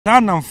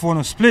That for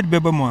no split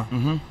baby more.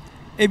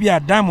 Maybe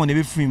a diamond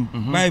every film.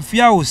 But if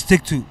you will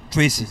stick to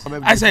traces.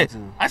 I say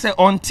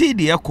until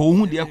the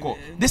echo,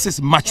 this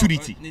is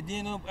maturity.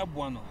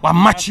 But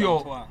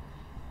mature.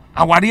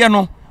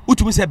 Awariano,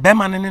 utumi se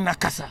bema nene na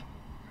kasa.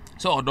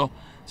 So odo,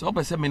 so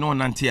opese me no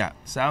nantia.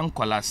 Sa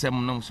ankwala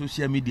sem no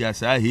social media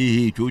sa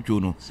hey chocho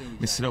no.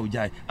 Mesra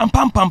ujai. And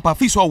pam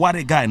fi so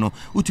ware guy no.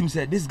 Utumi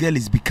say this girl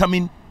is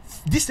becoming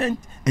decent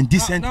and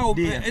decent.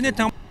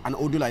 Anytime an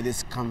audio like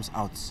this comes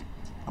out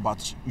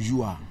about you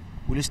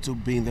will you still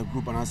be in the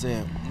group? And I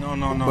say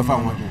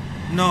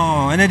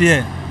no, any day.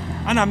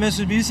 And I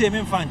mentioned be say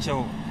me fan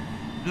show.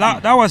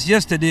 That was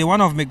yesterday. One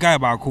of my guy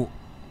bako.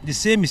 The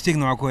same mistake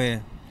no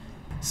akwe.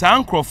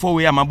 Sankro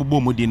we amabubo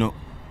modino.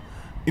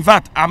 In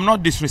fact, I'm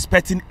not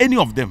disrespecting any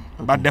of them,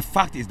 but the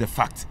fact is the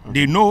fact.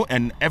 They know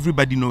and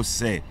everybody knows.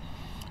 Say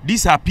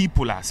these are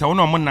people. Say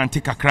ono mo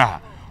nante kakra.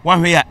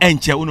 One way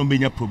enche uno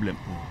menya problem,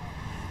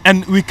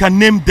 and we can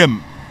name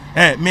them.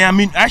 I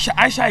mean,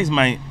 Aisha is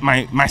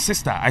my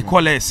sister. I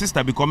call her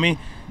sister because me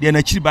they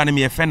na chiriba na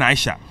me friend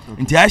Aisha.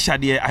 Inti Aisha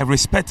I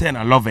respect her and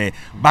I love her.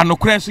 But no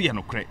cre so ye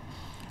no cre.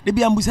 They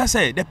be ambusa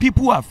say the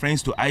people who are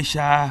friends to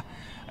Aisha,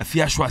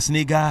 Afia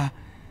Schwarzenegger,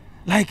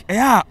 like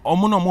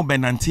omo no mo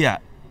benantia.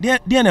 They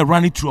na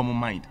run it through my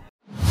mind.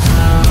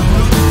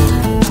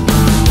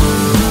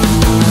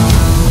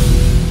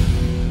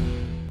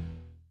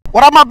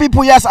 What up, my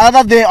people? Yes,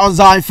 another day on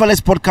Zionfelix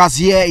podcast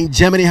here in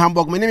Germany,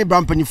 Hamburg. My name is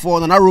Bram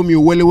Pennyford, and I roam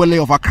you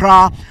Wele of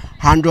Accra,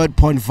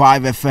 100.5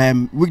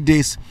 FM,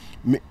 weekdays,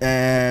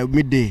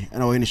 midday,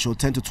 and our in the show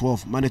 10 to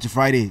 12, Monday to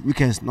Friday,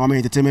 weekends, normal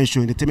entertainment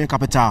show, entertainment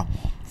capital,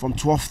 from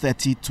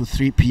 12:30 to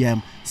 3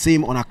 p.m.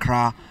 Same on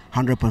Accra,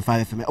 100.5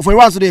 FM. For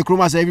once today,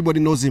 Kroma said everybody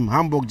knows him.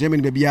 Hamburg,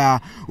 Germany, baby.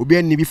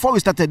 Before we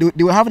started,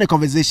 they were having a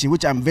conversation,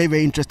 which I'm very,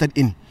 very interested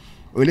in.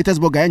 The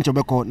latest book guy in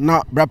Chobeko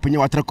now Brad Penya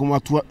watra come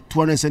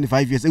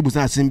 275 years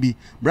ebusa asembi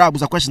Brad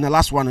busa question the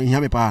last one in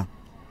here me pa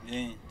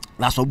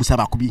last one busa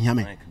ba ko bi here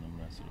me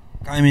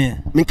kai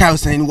me kai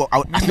saying go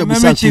ask the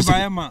busa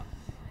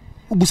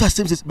busa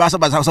same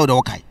basa so the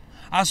okay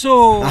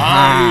aso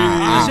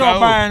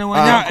buy no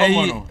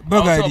nya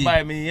burger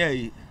buy me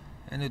here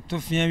and to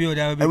fia bi o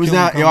da be was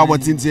na you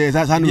about tin say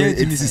that's how it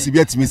is be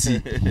at me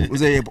see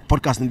was a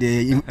podcast in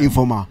the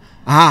informal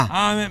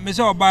me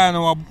say buy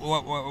no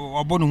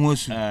obonu ho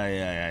asu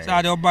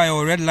say dey buy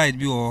o red light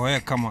bi o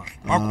here come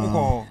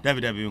akoko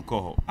David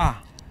nko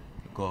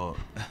ho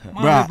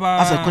bra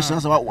as a question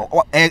as a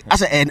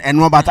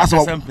no but as a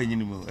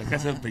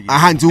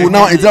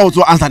now it's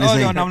also answer the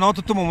same na na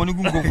to mo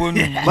nigu nkofo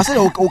nu but say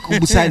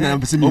obusa na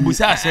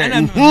obusa say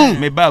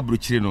me ba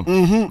abrochire no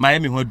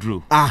Miami ho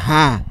duro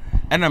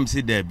and I'm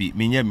say there be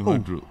me nya me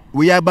hodro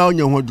we are ba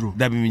onye hodro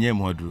da be me nya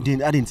me hodro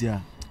din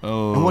adentia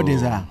and what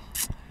is that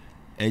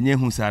enye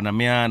hu sa na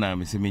me ana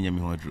me say me nya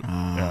me hodro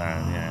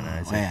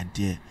yeah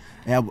dear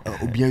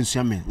obian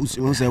suame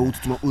won say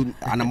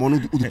anamono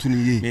ututu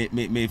ni ye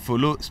me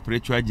follow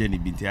spiritual journey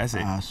binti I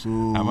say so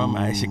ama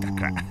ma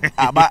shikakra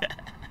but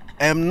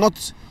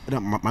not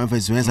my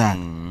first answer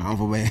am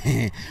for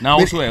be now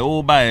also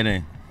e buy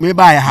ne me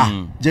buy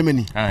ha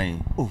Germany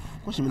oh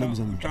question me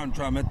na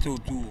try metal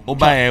too o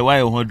buy why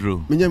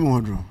hodro me nya me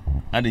hodro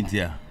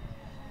adentia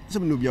so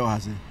me no bia ha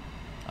say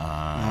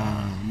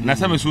na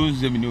say me so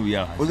me no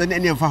bia ha o say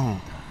ne fa ho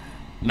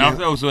now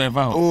say also en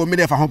fa ho oh me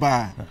dey fa ho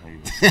ba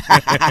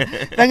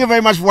thank you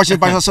very much for watching.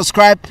 Please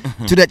subscribe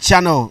to the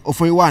channel of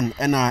one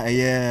and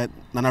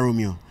Nana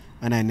Romeo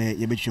and then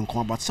you bet you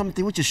come about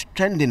something which is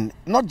trending,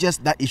 not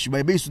just that issue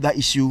but based on that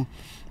issue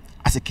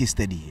as a case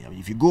study. I mean,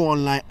 if you go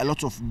online, a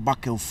lot of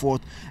back and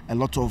forth, a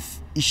lot of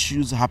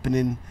issues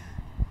happening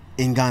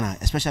in Ghana,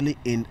 especially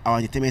in our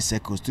entertainment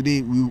circles.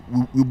 Today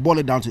we boil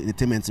it down to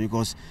entertainment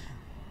because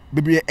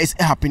maybe it's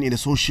happening in the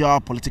social,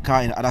 political,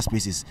 and other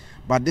spaces.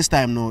 But this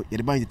time, no, the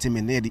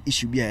entertainment, the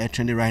issue be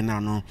trending right now,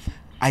 no.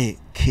 I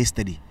case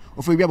study.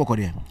 Of we be about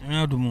there.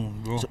 I do more,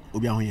 bro.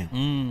 Obi an here.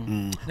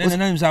 Then the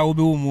names are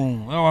Obi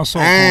Umu. I was so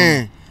cool.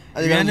 Yeah,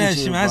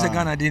 she has a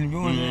Ghana didn't be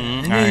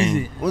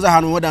easy. Was a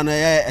hand more than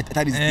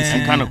that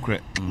is kind of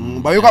correct.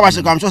 But you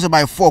come sure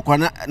by 4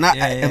 na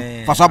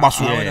for so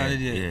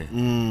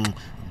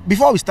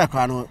before we start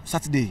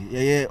Saturday,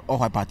 yeah, all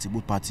white party,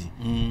 both party.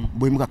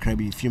 Boy muka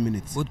crabby few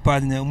minutes. Both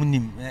party na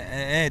munim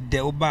de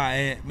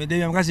oba me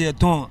dey am ka say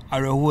ton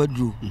areho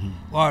adru.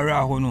 Wa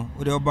areho no,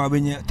 we dey oba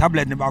be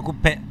tablet ne ba ko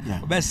pe.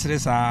 Oba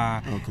stress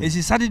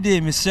esi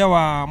Saturday me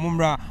shewa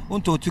mumra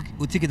unto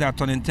ticket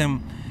at on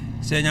tem.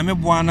 Say nyame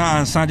boa na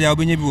ansa dia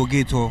obenye bi wo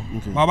gate ho.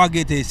 Baba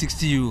gate is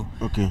 €60.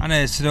 And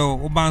I say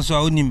oba so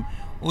onim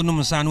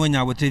onum san no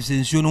nya abotre se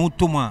nsuo no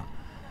to ma.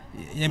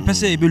 Yen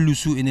pese e be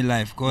lusu in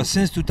life because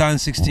since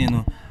 2016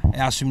 no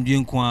I assume the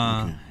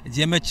nko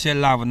e me che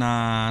love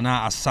na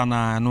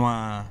asana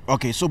no.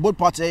 Okay, so both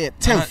parties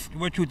 10th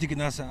what you think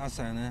na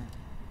asana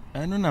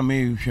I know na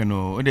me hwe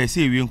no they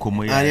say we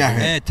nkomo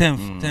ya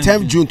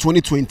 10th June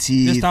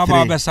 2023 this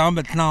about be sound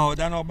but now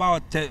that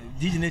about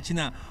DJ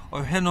Nechina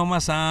or he no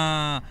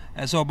masa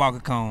so about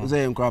account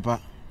say nkrapa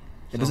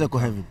e be say ko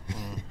heaven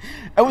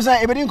I was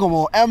say e be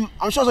nkomo I'm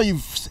sure so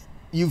you've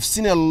you've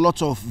seen a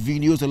lot of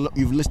videos,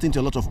 you've listened to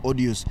a lot of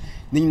audios.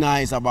 Nina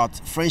is about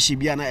friendship.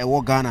 Biana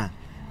ewo Ghana.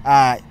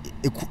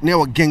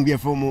 Never gang be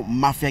from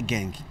Mafia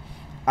gang.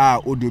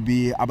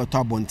 Odobi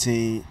Abato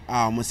Bonte.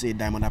 Almost say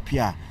Diamond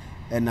Appiah,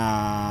 and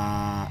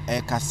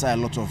Kasa a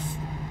lot of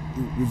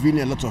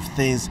revealing a lot of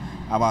things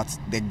about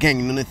the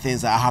gang. None of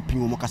things that are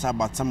happening. Mokasa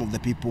about some of the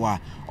people are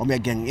on the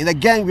gang. In the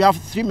gang, we have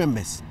 3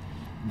 members: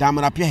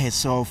 Diamond Appiah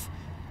herself,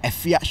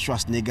 Efia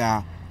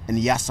Schwarzenegger, and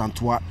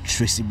Yasantua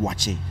Tracy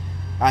Boache.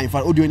 In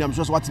fact, I'm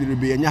just what will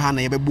be and we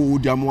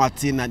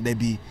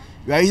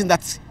are using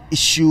that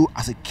issue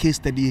as a case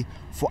study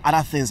for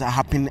other things that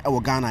happen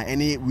in Ghana.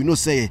 And we know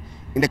say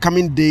in the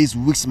coming days,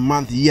 weeks,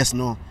 months, years,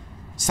 no,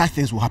 such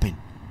things will happen.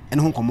 And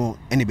who come on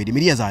anybody.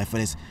 Media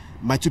Zionfelix,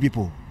 my 2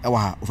 people,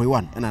 over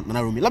one and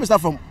another Romeo. Let me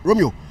start from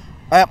Romeo.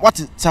 What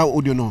is how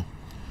audio no?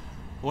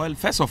 Well,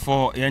 first of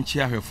all,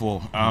 Yanchia here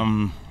for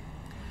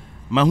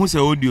Mahuse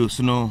audio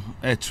no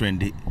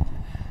trendy.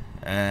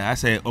 I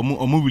say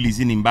omu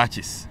releasing in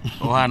batches.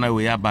 Ohana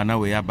we aba na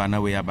we aba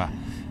na we aba.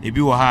 Ebi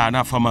wo ha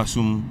na fama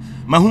sum.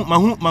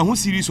 Mahu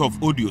series of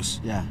audios.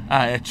 Yeah.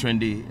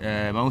 Trendy.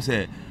 Mahu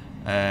say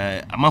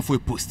amafo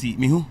posti.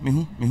 Mihu.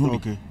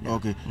 Okay.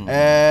 Okay.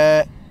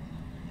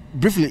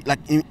 Briefly,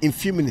 like in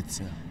few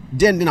minutes. Yeah.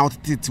 Then I'll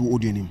take to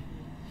audio him.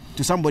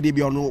 To somebody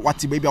be on what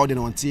baby out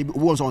on TV.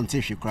 Who was on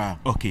TV cry.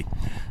 Okay.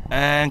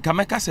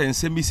 Kameka say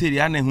nsemi say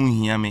ya na hu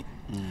hia me.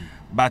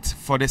 But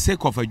for the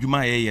sake of a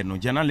Juma no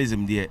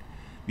journalism there,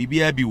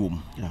 BBI be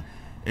wom. Yeah.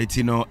 It's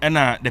and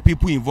the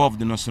people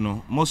involved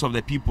most of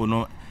the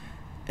people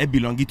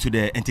belonging to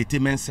the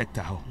entertainment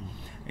sector.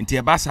 Nti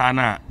ebasa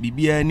na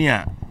BBI ni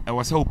a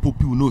was how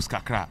popu knows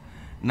kakra.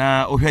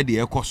 Na ohwe de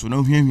ekoso na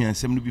hwiahwia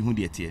nsem no bi hu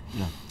de tie.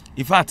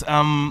 In fact,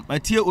 a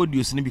tie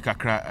audios ni bi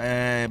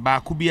kakra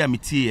ba ku bi a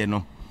metie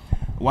no.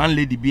 One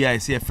lady bi I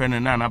say a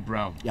friend na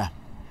Brown. Yeah.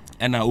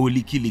 And a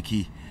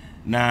liki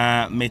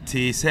na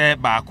mete se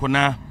ba ko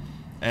na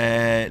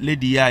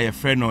lady ya your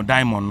friend no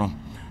Diamond no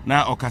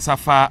na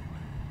okasafa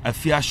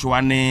afia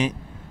shwane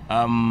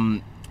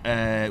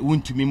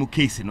wuntumi mu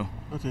case no.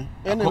 Okay.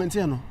 Ene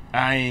mentia no.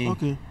 Ai.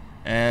 Okay.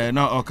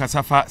 No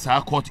okasafa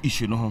sa court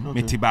issue no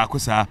mete ba ko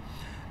sa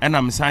and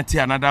I'm santi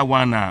another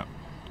one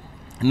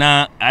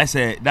na I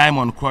say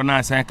Diamond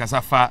Corona san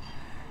kasafa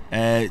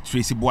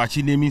Tracy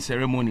Boachi naming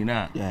ceremony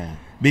na. Yeah.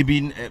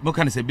 Baby what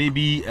can I say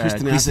baby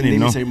christening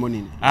no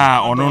ceremony.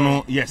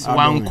 No yes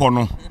one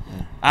kono.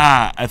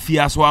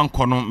 Afia so one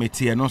kono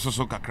mete no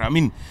so kakra. I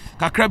mean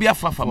kakra bia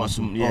fafa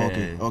masum.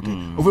 Yeah.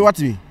 Okay. Over what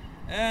me?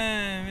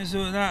 Me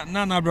so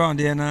na Brown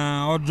there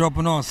na or drop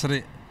no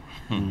sre.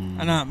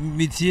 Ana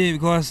mete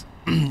because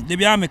they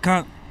bia me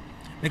can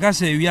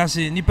say we are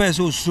say nipa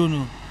so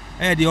no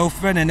the old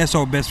friend and that's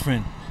our best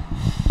friend.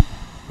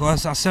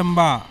 Because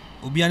Asemba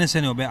obi ane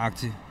say no be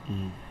active.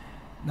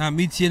 Na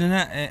mete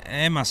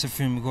na massive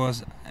film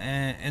because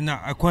na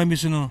akwan bi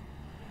so no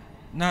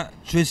na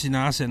Tracy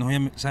na ase no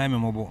him say me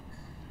mobo.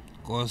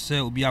 Cause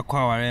obi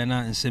akwa ware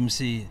na nsem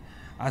say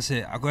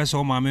ase akwa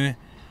so mama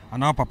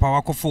ana papa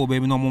wakofo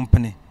baby no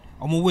mompene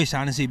omo we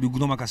sha na say bi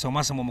guno maka say o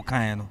masem mo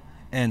kan no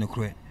no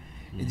kure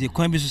e de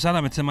kwan bi so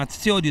sala metema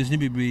tete audios ni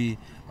bebre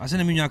ase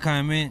na menwa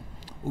kan me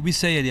obi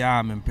say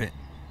ye mempe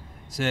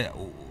say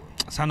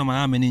sano ma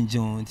na meni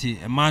njon nti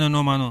e ma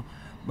no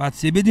but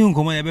se be di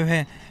nkomo ye be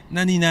hwe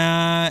na ni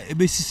na e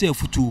be sise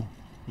futu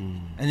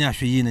any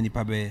ahwe yi na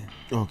nipa be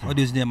okay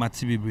audios ni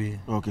mati bebre.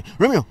 Okay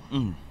Romeo,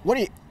 when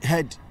you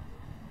heard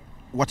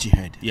what you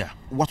heard, yeah,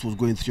 what was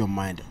going through your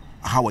mind?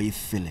 How are you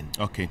feeling?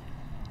 Okay,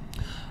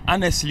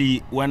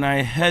 honestly, when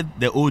I heard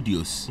the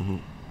audios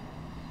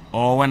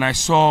or when I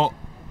saw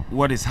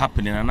what is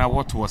happening and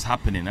what was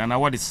happening and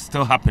what is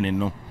still happening,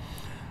 no,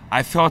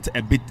 I felt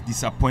a bit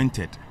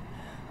disappointed.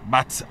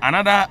 But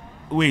another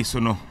way, so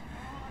no,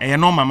 I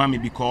know my mommy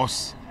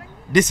because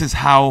this is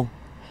how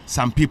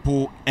some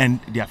people end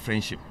their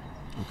friendship.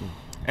 Okay.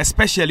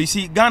 Especially, you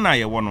see, Ghana,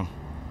 you want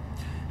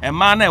a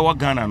man I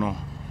Ghana, no.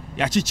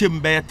 Ya chichim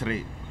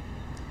betre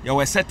ya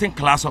we certain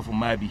class of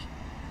mabi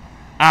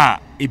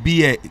e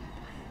be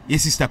ye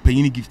sister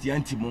payini gift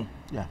anti mo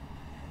yeah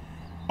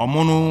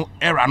omono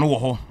era no wo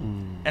ho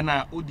e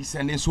na o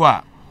descending so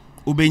a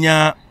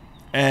obenya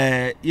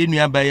ye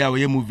nuaba ya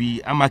we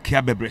movie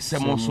amakia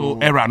bebresemo so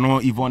era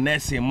no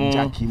Ivonese mo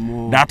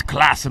that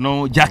class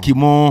no Jackie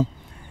mo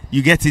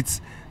you get it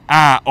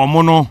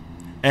omono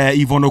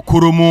Ivono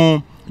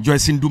Koromo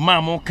Joyce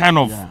Nduma mo kind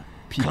of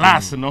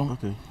class no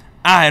okay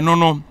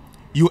no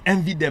you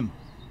envy them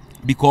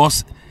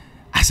because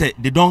I said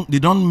they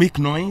don't make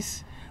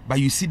noise, but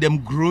you see them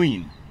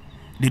growing.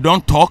 They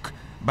don't talk,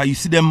 but you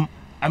see them,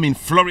 I mean,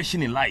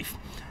 flourishing in life.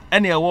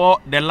 And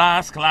the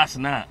last class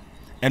now,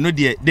 and no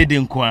they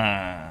didn't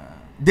and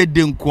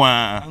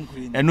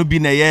no be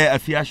na ye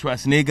Afia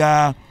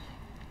Schwarzenegger,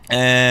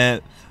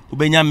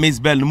 ubenya Miss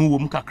Bell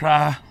mu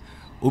kakra,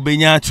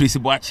 ubenya Tracy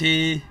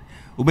Boache,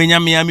 ubenya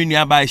Miami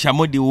nuaba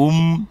Shamodi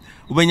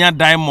ubenya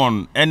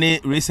Diamond any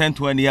recent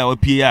one year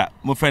Appiah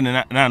mo friend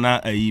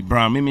na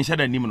Brown me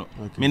shada nim no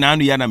me na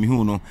anu ya na me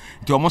hu no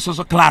nti omo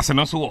so class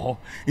no so wo ho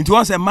nti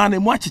won say man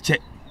mu achiche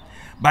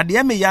But the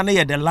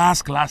Emeyana the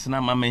last class na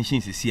ma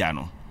mention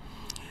Sisiano.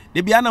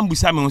 The Biana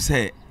Busame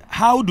say,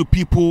 how do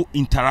people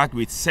interact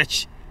with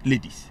such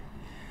ladies?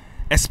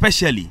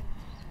 Especially,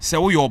 say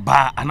your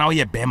bar and now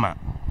your bema.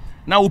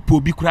 Now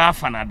pobi kura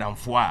fana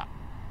damfoa.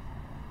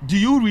 Do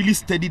you really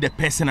study the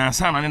person and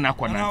son and na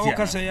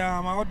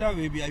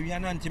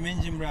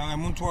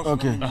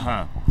okay.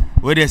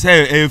 Where they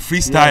say a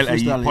freestyle,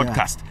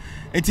 podcast.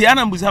 It's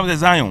Yana Busame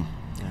Zion.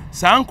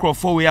 San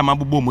Crawford we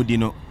amabubo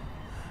modino.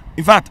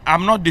 In fact,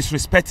 I'm not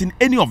disrespecting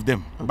any of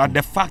them, but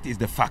the fact is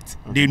the fact.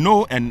 They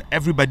know and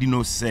everybody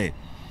knows say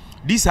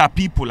these are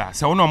people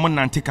say ono mo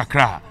nante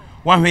kakra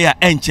one way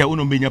enche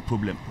ono menya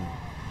problem.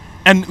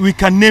 And we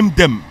can name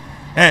them.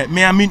 I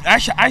mean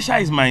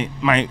Aisha is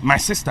my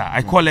sister.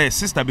 I call her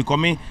sister because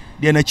me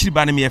they na chiri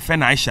ba me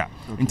friend Aisha.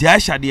 Nti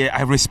Aisha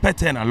I respect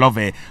her and I love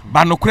her.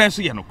 But no kre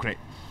so ye no kre.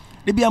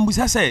 They be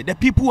ambusa say the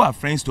people who are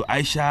friends to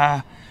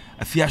Aisha,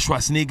 Afia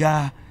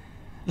Schwarzenegger,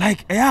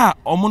 like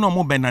omo no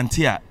mo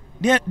benantia.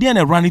 They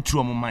are running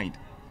through my mind.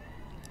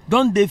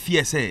 Don't they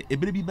fear say a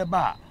baby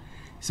baba?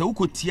 So who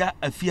could tear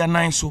a fear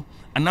nice so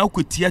and now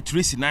could tear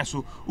Tracy nice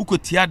so who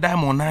could tear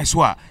Diamond nice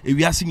wa if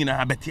we are singing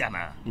a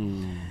Betiana.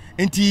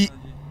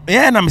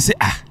 And I'm say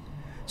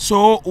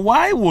so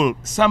why will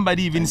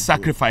somebody even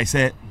sacrifice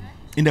her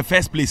in the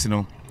first place, you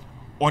know?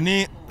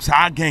 Oni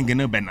sa gang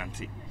no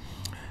benanti.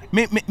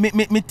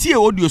 Me tea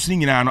audio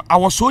singing. I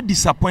was so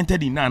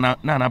disappointed in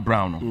Nana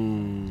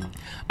Brown.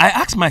 I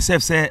asked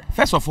myself, say,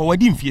 first of all, what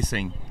didn't you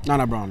saying?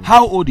 Nana Brown.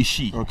 How old is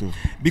she? Okay.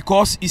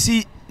 Because you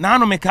see,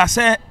 Nana Meka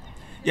say,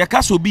 you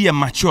can be a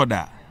mature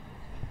da.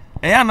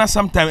 And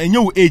sometimes in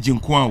your age in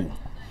Kwan,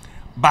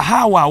 but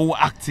how are we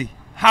acting?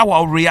 How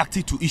are we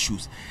reacting to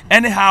issues?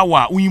 Anyhow,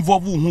 are we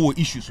involve who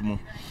issues more?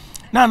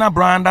 Nana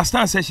Brown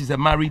understands says she's a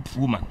married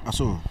woman.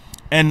 So.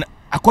 And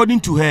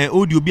according to her,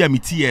 audio be a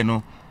mitie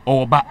no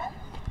or ba.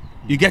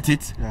 You get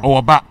it? Yeah.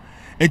 Or ba.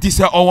 It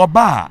is our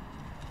bar.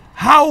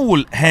 How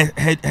will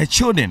her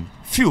children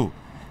feel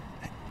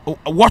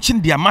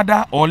watching their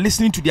mother or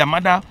listening to their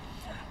mother?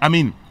 I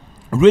mean,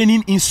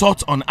 raining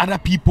insults on other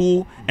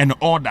people and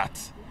all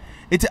that.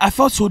 I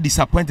felt so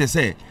disappointed.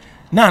 Say,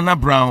 Nana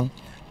Brown,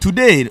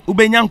 today,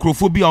 Ubenyan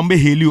Crophobia on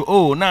hail you.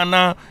 Oh,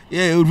 Nana,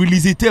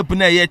 release a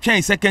tape,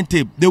 change second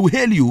tape. They will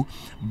hail you,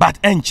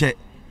 but enche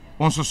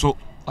also so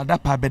other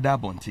pabeda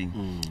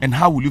bunting. And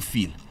how will you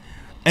feel?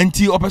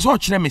 Until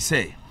opposite me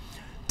say,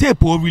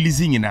 tape or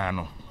releasing in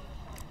ano.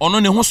 Ono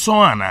ne ho so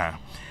ana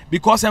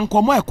because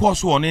enkomo e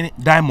course on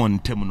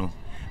Diamond temuno.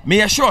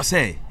 Me sure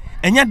say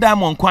enya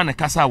Diamond kwa na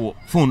kasa wo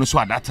phone so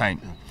at that time.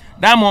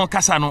 Diamond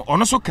kasa no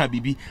ono so ka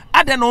bibi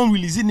ade no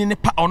releasing ne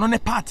ono ne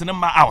part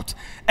number out.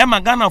 E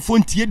magana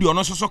phone tie de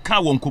ono so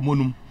ka wo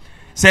nkomonum.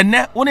 Say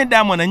ne one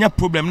Diamond enya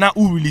problem na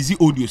u release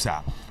audio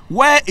sa.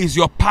 Where is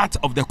your part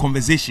of the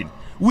conversation?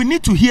 We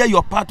need to hear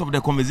your part of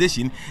the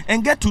conversation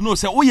and get to know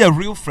say oh your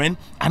real friend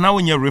and now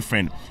your real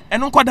friend.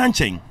 And on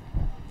kwadanchen.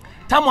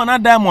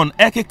 Tamona Diamond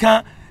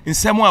ekeka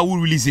nsemo a wo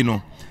release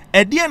no.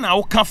 E de na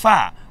wo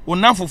kafa wo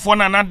namfofo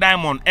na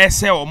Diamond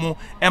ese omo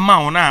e ma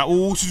wo na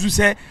wo susu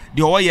se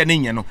de wo ye ne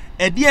nye no.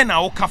 E de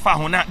na wo kafa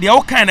ho na de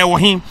wo kan na wo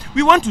hin.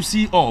 We want to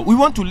see all. We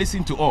want to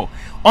listen to all.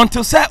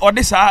 Until say or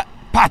this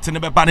part ne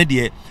be ba ne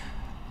de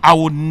I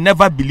will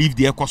never believe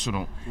the ekoso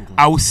no.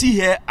 I will see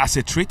her as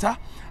a traitor.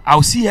 I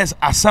will see her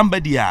as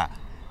somebody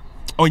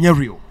on your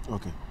real.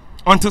 Okay.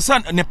 Until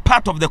some ne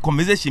part of the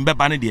conversation be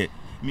ba ne de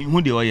me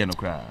hu de wo ye no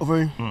kra.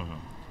 Over.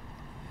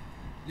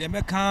 The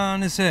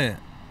American say,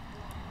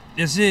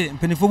 you see,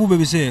 Pennyfobu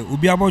baby say,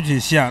 Ubi about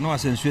Jessia, no, I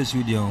send stress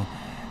with you.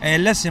 A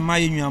lesson my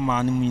union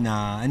man,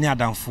 Mina, any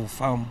Adam for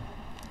farm.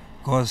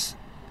 Because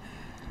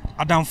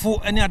Adam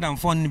for any Adam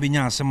for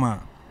Nibinya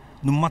Sama,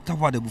 no matter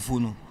what the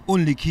buffon,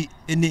 only key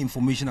any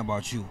information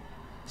about you.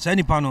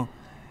 Sani Pano,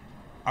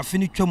 I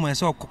finished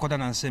myself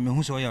cocodan and say, me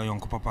who's your young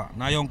papa.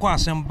 Now, young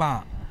Quasam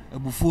bar, a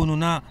buffon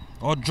na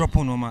or drop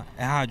on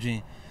a hard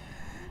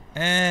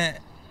the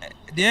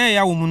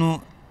air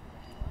woman.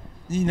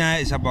 Nina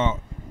is about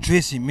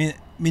Tracy, me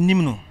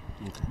nimno.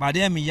 But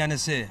there me yana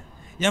say,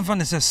 young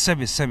fan says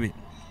sebi.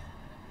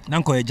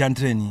 Nanko a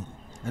jantreni,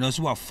 and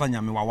also a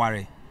fanya me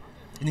waware.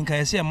 In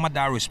can say a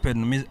mother respect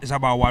me is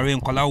about worry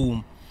and color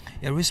womb.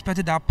 You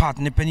respected that part,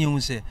 ne penny who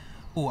say,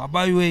 oh,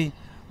 about you way,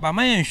 but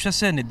my and she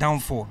said the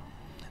downfall.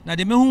 Now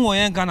the men who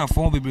ain't gonna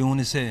form baby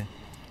when say,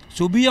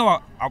 so be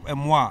our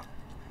moi.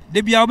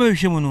 They be our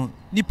shimono,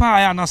 Nipa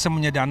I na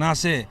semunya dana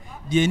say,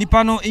 the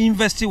Nipa no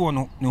investi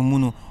one no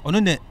muno, or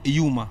no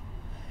yuma.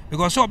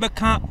 Because so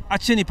can't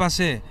actually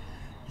pass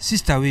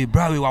sister we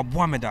brawe wa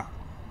boameda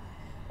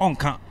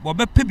onka but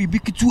be pe bibi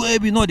tu e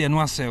bi no de no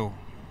asel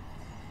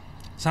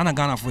sana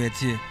Ghana for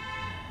etie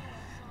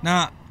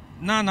na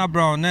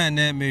brown na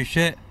me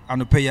hwe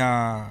anope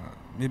ya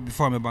me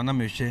before me ba na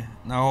me hwe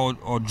na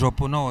or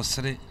drop na o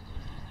sere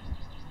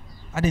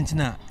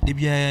adentina de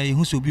bia ye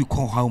hu so bi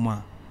ko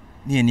hauma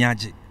na eni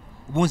age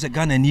obon se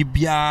Ghana ni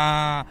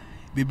bia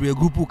bebre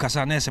group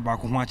kasa na ese ba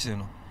ko ho a kire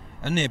no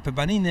eno e pe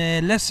ba ni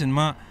na lesson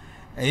ma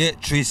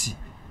Tracy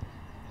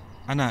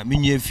ana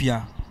minye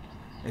efia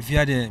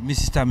de my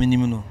sister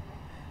minimum no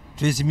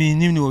Tracy me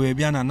nim no we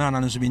bia na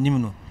no so be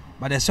nim no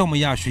but the some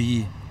ya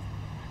hwe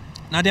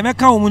na de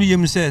meka wo mu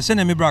yem se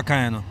na me bra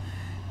kan no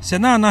se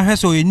na hwe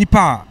so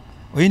nipa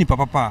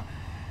papa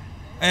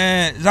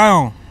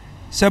Zion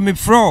se me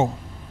fro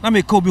na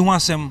me ka obi ho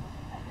asem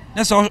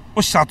na se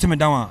o shout me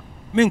down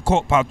me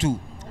nko part 2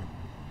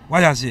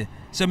 what ya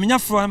se me nya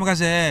fro na me ka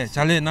se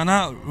chale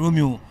nana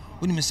Romeo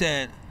oni me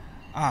se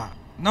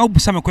na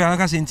obusa me ko ya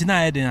ka se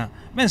ntina e den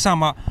me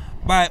nsama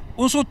by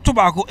also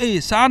tobacco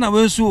sa na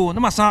we so na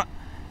masa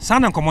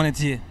na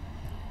community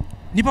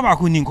nipa ba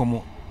ko ni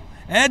nkomo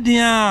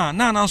dia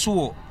na so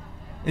wo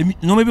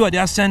no maybe what they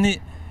are sending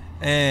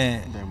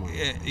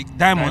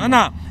Diamond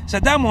na say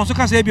Diamond so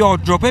can say be or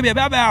drop be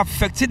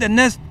affect the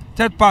next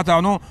third part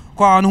no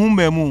kwa no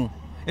humba mu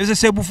e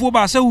say bufu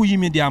ba say uyi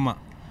me diama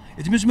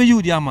it means me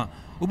you diama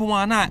obu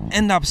na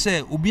end up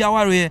say obi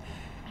aware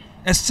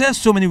excess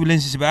so many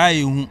relationships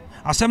by hu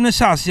asem ne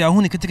shaase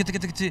hu ne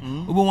kete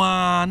obu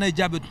na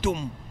ejabe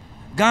tom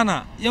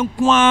Ghana yen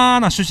kwa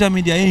na social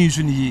media yen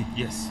use ni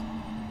yes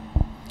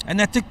and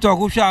na TikTok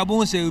we sha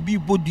abon say obi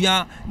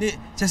bodua ne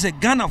say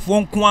Ghana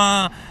for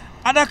kwa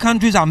other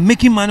countries are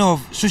making money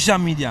of social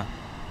media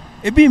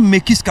e be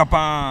make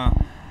skapa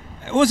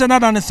what's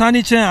another na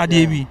sani chen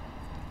adebi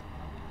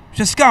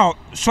ska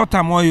short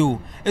time oyo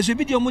e so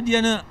video mu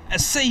de na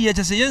say ye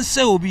say yen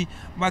say obi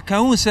but kan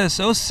hu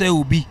say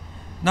obi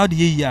now the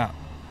year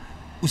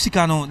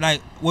usika no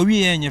like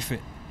we yen yefe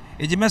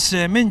e je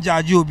mese men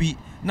judge obi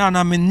na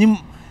menim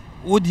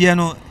wo de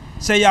no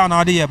say ya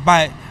na de ye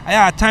buy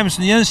at times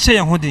no yen say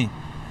ho den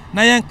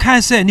na yen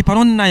kan say nipa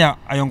no na ya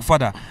young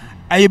father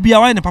aye bia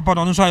why ne papa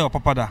no so ayo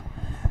papa da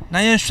na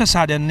yen hwe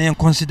sa de na yen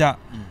consider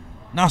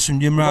na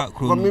asundwemra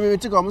kro me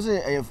take am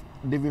say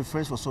they've been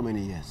friends for so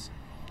many years.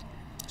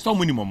 So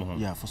many more.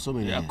 Yeah, for so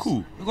many years.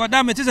 Cool. Because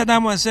Diamond is a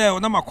Diamond say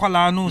na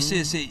makwala no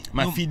say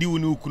my feed you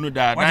no kunu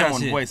da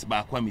Diamond voice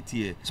ba kwa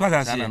metie so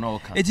that say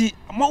eti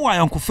mo wa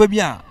yankofa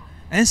bia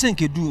ense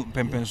nke du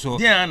pempen so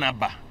dia na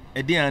ba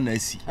e dia na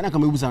asi ana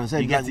kama ebusa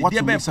say what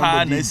to make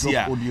somebody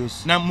drop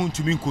audios na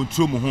muntumi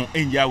control mo ho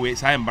enja we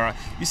say mbara.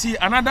 You see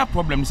another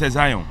problem says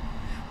Zion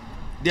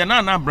dia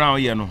na brown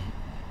ye no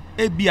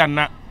e bia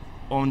na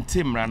on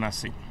timra na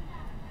se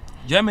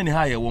Germany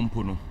ha ye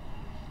wompo no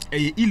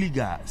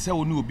illegal say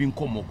oni obi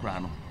nkomo kra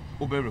no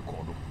obe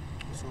record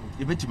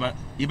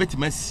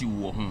yebetima si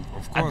wo ho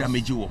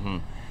adamage wo ho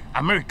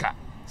America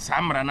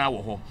samra na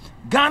wo ho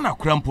Ghana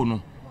krampo no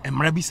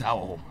emra bi sa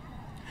wo ho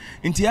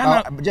nti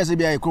ana just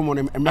be a kromo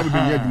emra bi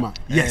ni adwuma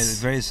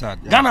yes very sad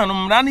Ghana no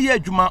mra na ye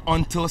adwuma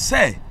until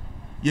say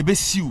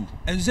yebesiu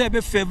and say be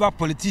favor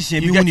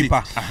politician bi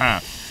unipa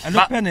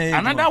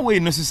another way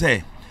no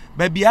say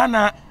baby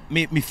ana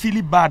me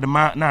feel bad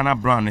ma na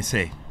brown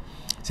say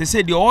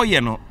say the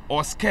oil no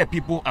or scare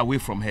people away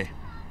from her.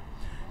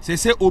 Say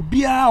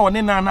obia or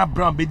nana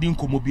brown bedding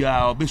komo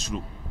bia or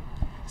besro.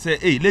 Say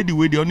hey lady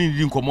we the only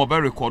didn't come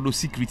over record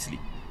secretly.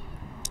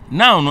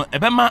 Now no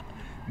ebema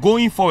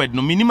going forward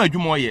no minimum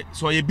adwumo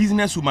so a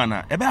business woman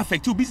ebe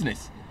affect your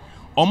business.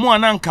 Omo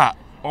ananka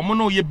omo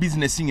no ye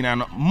business in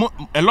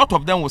a lot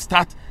of them will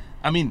start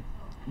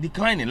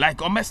declining like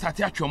omo start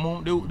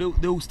atwomo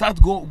they will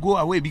start go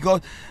away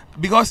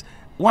because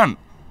one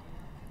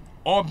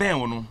or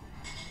ben no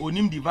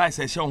onim device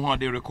e show how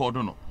they record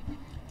no.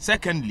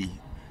 Secondly,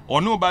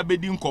 ono ba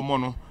bedi nkomo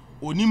no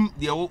onim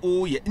de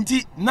ye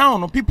nti now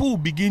no people will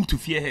begin to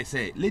fear her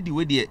say lady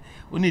we de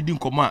oni di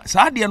nkomo a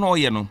sa de no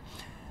ye no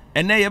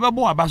ene ye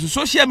bebo aba so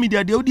social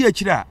media de odi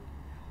akira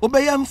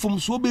obeya mfom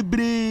so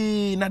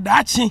bebre na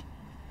daachi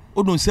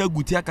odon sa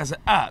guti aka say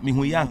me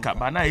hu yanka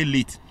ba na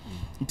elite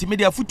nti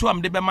media futu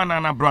am de be ma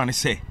na brown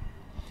say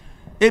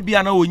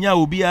ebia na onya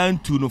obi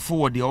antu no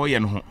forward de oye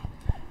no ho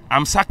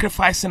I'm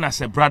sacrificing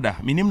as a brother.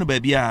 Minim no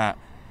baby and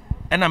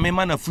I me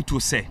man a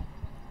futu say.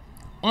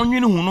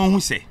 Onwini hu no hu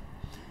say.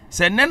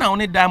 Say na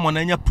only Diamond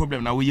anya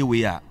problem na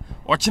we a.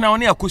 Ochina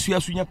oni akosu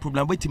asu nya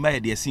problem wetima ye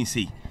de sin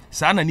say.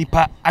 Sa na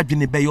nipa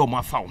adwene be ye o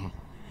ma fa ho.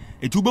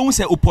 Etu be hu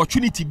say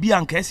opportunity bi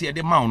anka ese ye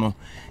de ma no.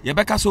 Ye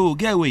beka so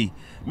get away.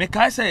 Me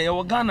kai say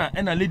ye Ghana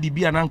and a lady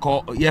bi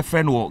ananka ye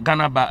friend wo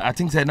Ghana ba I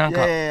think say nanka.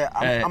 Yeah,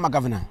 I'm a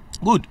governor.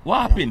 Good.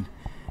 What happened?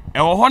 E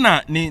wo ho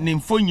na ni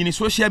mfonyini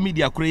social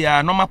media kure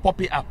ya normal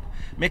pop up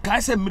me kai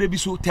se mre bi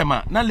so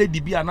tema na lady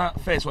bi na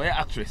first or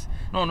actress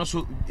no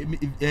so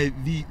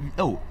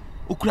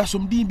okura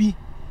som din bi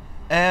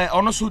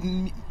ono so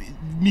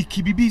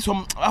Miki bibi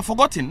some I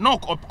forgotten no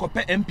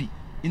copy MP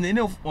in the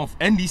name of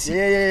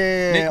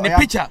NDC the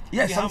picture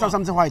yes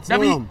something white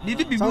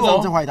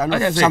something white I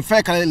know some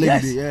fair color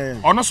lady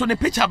ono so the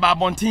picture ba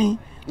bontin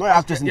no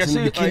actress in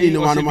bikini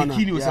no one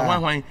bikini was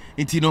one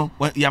intino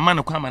your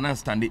man kwa man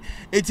stand it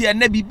enti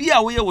na bibia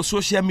we wo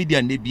social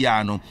media na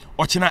bia no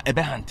ochina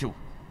ebe hantew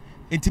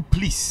enti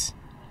please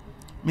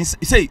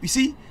say you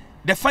see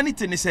the funny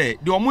thing is say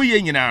the omo ye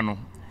nyina no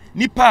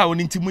nipa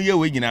oni ntimu ye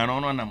we nyina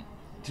no nam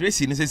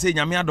Tracy ni say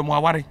nyame adom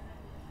aware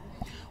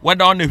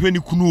whether on ehwe ni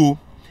kunu o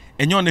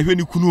enye on ehwe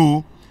ni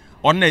kunu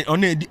o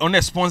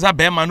on sponsor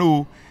be man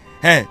o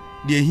the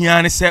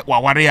hia ne say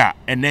waware a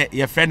ene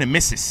ye fe ne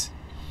Mrs.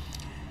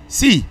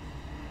 See,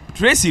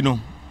 Tracy no,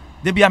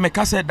 They be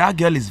Ameka said that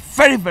girl is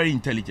very, very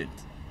intelligent.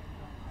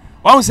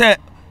 One say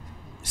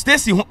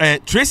Stacy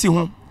Tracy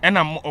and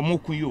I'm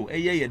omoku yo,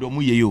 yeah,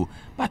 domu ye yo.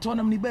 But on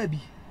am baby.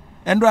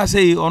 And I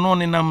say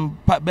on in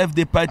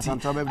birthday party.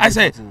 I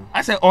say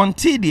on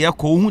tea the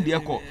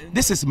echo,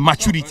 this is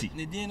maturity.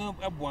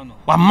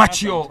 Wa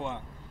mature.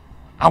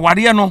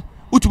 Awaria no,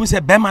 utumi say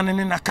beman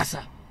in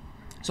nakasa.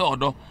 So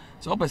odo,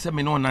 so ope say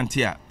me no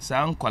nantia.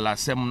 Sa ankola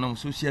sem no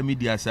social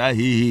media sa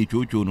hey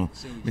chocho no.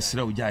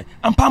 Mr. Ujai.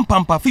 And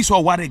pam fi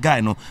so ware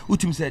guy no.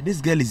 Utumi say this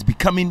girl is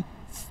becoming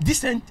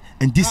decent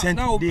and decent.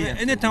 Now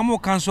anytime more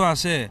cancel I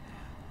say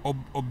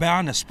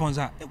Oba na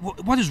sponsor.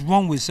 What is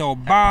wrong with say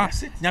Oba?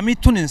 Nyami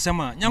tunin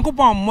sema.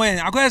 Nyankopon mo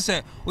I go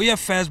say we are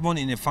firstborn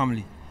in a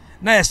family.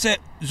 Na I say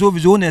zo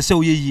na say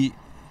we yi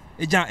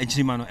eja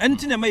echirima no.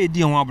 Anything na may di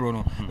ho abro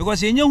no.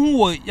 Because enye hu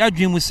wo ya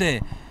dwen mu say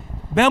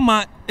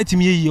bema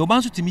etimi yi Oba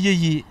nso timi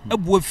yi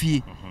ebu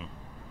afie.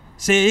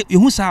 Say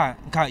ehu sa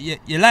nka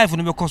ye life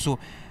no be koso.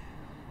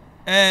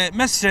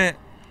 Mestre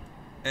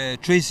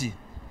Tracy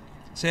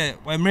say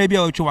we maybe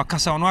o twa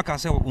kasa no aka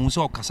say hu say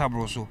o kasa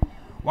bro so.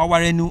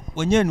 Waware nu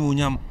onye nu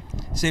onyam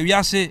se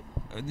wiase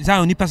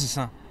Zion ni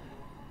pesesa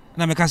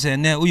na meka se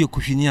na oye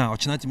kuhwini a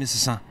ochena timi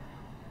sesa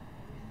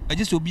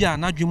agye se obi a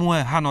na dwemu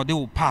ha na de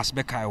wo pass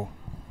be kai wo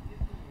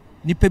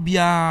nipa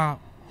bia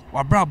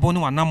wabra bo ne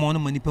wanamo no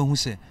manipa hu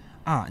se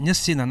nye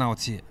se na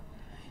ote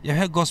ye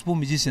he gospel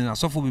musician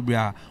asofo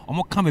bibria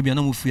omo ka bibia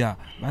na mufu a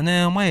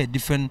na my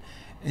different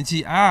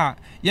nti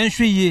ye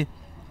nhwe ye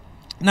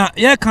na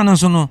ye ka no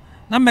so no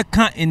na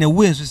meka in a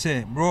way so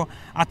say bro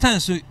at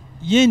times so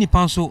ye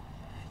nipa so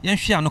yen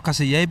hwe no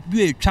kase ye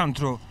bi etwa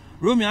ntro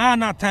Romeo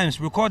na times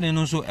recording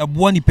no so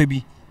ebo nipa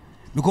bi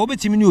because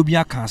obetimi ni obi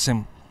aka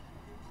asem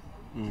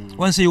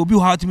one say obi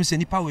how to say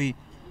nipa we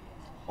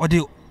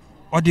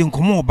ode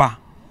nkomo oba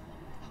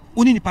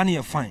uni nipa na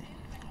ye fine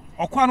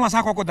okwa no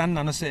asa kokko dan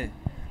na no say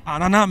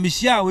anana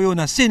misia we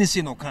na say ni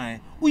say no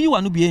kan uyi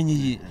wa no bi enyi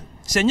yi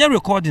say nya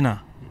recording na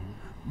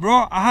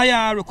bro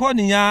ahaya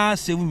recording ya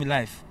save me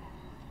life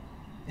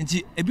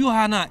nti ebi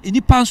ha na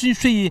enipa nso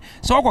nhwe yi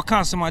se okwa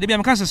asem ade bi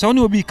am kasa se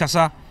oni obi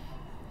kasa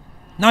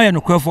now you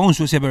no crave on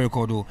so say be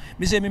record o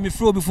me say me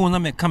flow before na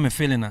me come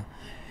feeling na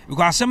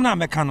because asem na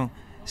me ka no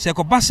se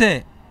ko ba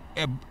se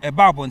e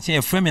bible nti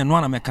e frame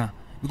no na me ka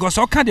because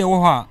o ka de wo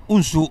ha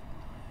unso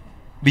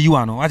be you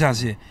ano what I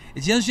say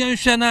it yenso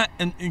yenhwe na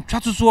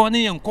ntwato so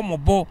ne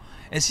yenkomobo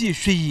ese ye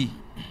hwe yi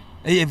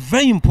e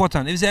very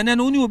important if say na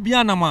oni obi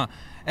anama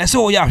ese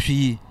o ya hwe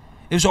yi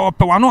if so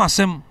ope wano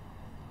asem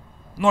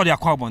no de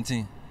akwa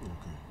bontin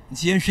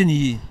nti yenhwe ni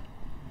yi.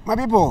 My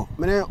people,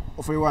 many of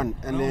everyone,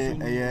 and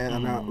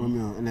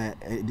Romeo, and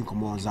the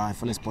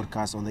Zionfelix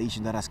podcast on the issue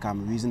that has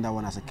come. We're using that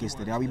one as a case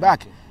study. I'll be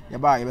back. You're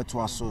back to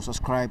us, so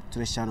subscribe to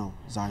this channel,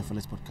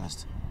 Zionfelix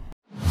podcast.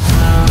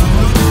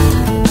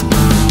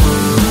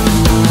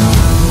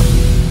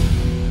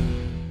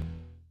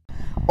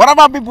 What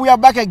about people? We are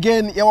back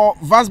again. Your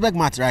Vansberg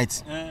match,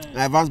 right?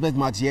 Vansberg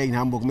match here in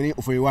Hamburg. Many of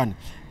everyone,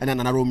 and then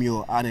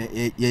Romeo and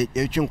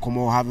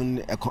Komo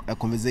having a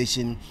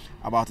conversation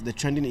about the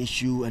trending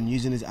issue and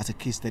using it as a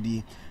case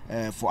study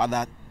for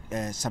other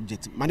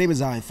subjects. My name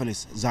is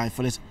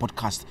Zionfelix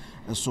podcast,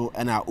 and so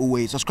I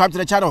always subscribe to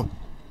the channel.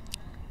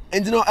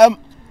 And you know,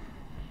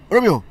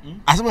 Romeo,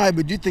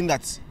 do you think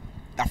that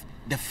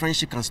the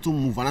friendship can still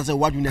move? And I said,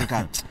 what do you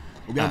think?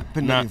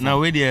 Now,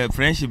 where the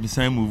friendship is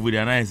move with,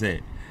 and I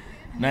say,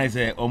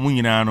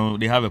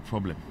 they have a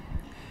problem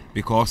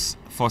because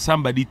for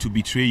somebody to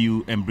betray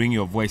you and bring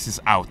your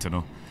voices out, you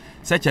know,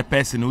 such a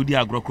person who do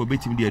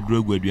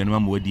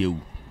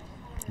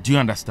you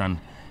understand?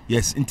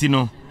 Yes, you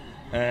know.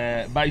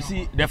 But you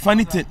see, the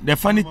funny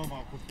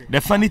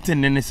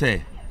thing, then they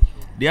say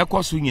they are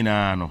called swinging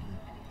no.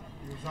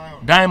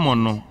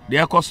 Diamond no, they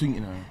are called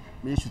swinging.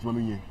 Me shoot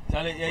mommy.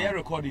 Yeah,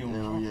 recording.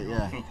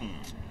 Yeah.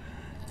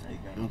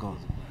 Uncle.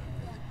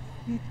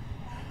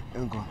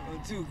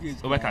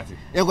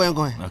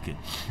 Okay.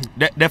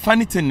 The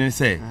funny thing they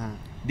say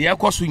they are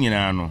called swinging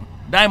no.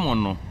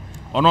 Diamond no.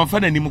 On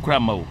offend any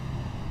mukrama.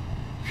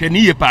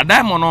 Hweniye pa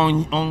Diamond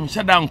on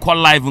shut down call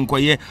live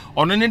nkoye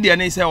ono ne de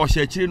na say o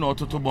hye chiri na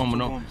ototo bom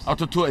no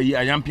ototo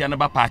ayampia na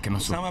ba park no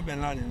so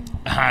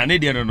ne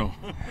de no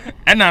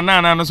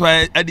na no so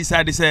I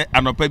decide say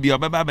anopa bi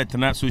obeba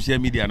betena social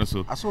media no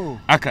so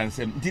aka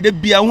nsem nti de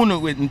bia hu no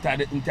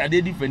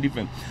ntade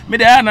different me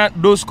de na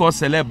those call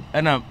celeb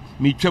na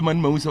me twema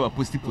no ma hu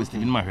say post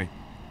in my hwe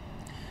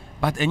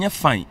but enye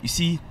fine you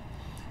see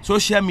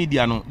social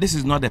media no this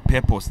is not the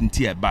purpose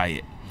nti e buy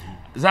it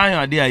Zion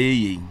ade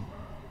ayeye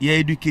ye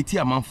educate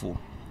amanfo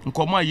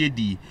nkomo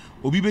ayedi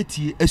obi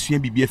beti asua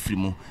bibia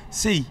frimo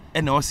sei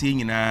e na o sei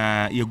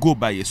nyina ye go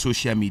by your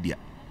social media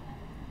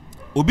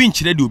obi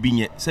nchire de obi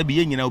nye sabi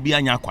ye nyina obi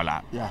anya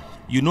akwala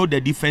you know the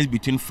difference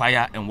between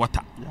fire and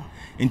water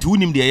enti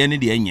wunim de ye ne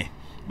de enye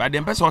but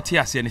dem person ote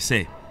ase ne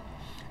say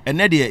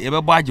ene de ye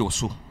bebo age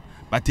so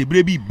but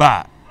ebre bi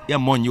ba ye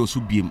monye oso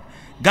biem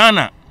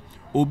Ghana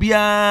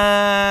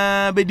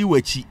obia bedi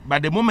wachi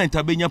but the moment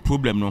abenya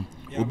problem no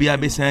obia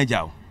besan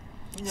jaw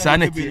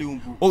sanity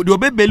o de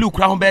obebeli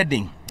ukra ho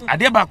bedding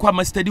ade ba kwa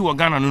ma study wo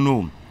Ghana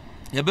no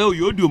ye be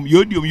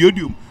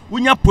yodium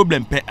wonya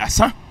problem pe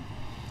asa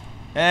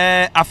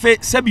afe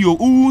sebio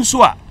uwu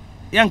so a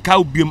yanka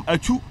obiem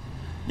atu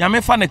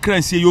nyame fa na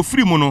kransie yo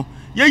free mu no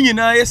ye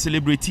nyina ye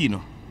celebrity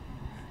no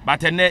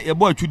but ene ye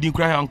bo atu din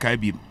kra yanka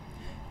biem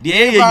de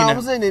ye nyina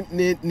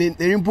ne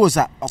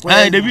rimposa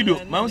Davido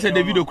ma say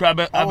Davido kra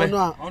be ama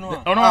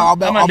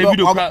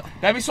Davido kra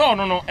da bi so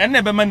no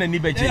ene be ma na ni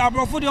beje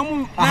abrofo de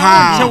omu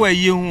na se wa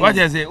yi hu what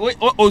you say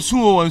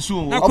osun o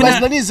wansun o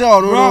obasnani se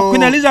ono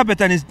Queen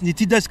Elizabeth ni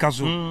ti deska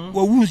so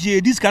wo wu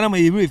ye diska na ma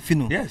ye refi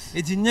no yes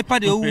eti nyepa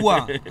de owu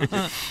a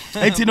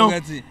eti no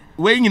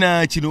we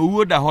nyina chi no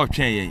owu da ho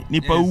twen ye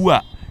nipa owu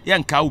a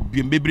yanka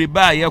obiem bebre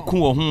ba ye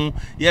ku wo ho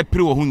ye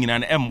pere wo ho nyina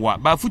na emwa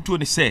ba futuo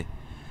ni se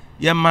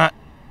ye ma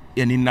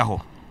ye ni na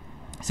ho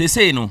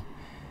se no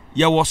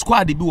ye wo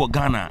squad bi wo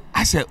Ghana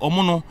ase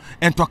omo no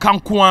entoka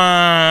nko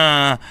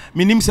a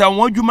minim se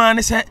won adwuma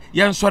ne se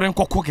ye nsore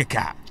nkokko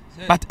keka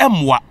but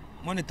emwa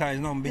monetize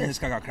no business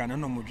kakra na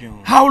no modwen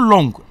how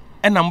long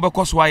ena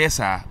mbekọ so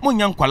ayesa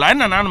monya nkwala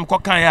ena na ko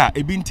kan ya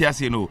ebi nti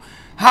ase no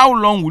how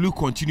long will you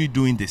continue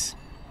doing this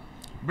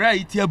bra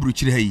iti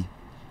abruchire hayi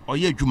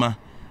oye adwuma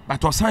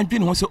but osan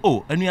dwen ho se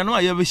oh anuano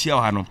aye be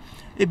hia ha no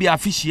ebi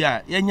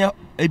afishia yenya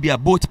ebi a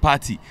boat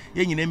party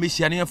yenyina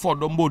mehia ne for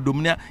dombo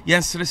domna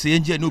yensrese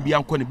yenje na obi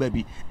anko ne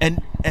baby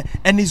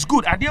and it's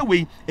good ade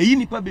way eyi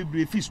nipa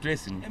bebre fi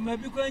stress no e ma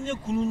bi ko anya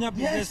kununya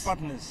business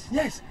partners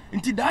yes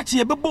nti dachi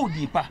e bebo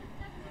dipa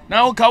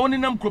na o ka woni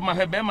nam kroma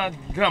he be ma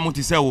gram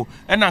ti se wo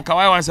e na ka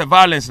why wan say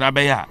violence na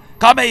be ya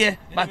ka be ye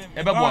but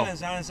e be bo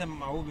violence an say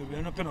ma wo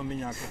be no pe no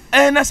menya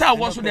aka na say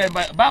wo so de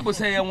bible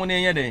say ye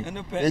woni ye de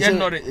ye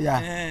no de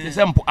ye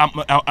say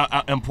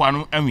empo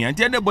anu anwia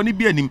nti e de boni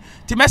bi anim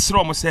ti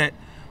mesro mo say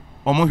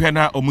omo hwe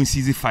na omo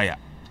seize fire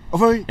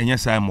Ofori enya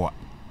say mo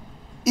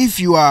if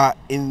you are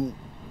in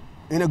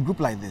a group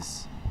like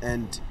this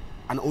and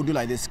an audio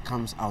like this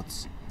comes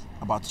out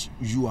about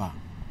you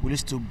will you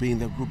still be in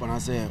the group and I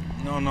say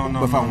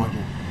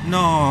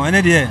no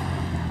any day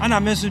and I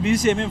mentioned be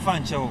say me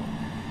fan show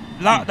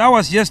that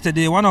was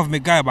yesterday one of my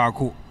guy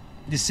bako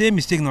the same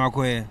mistake no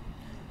akọ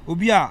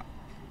obi a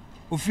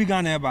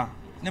ofiga na eba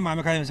ne ma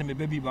me ka say me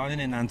baby ba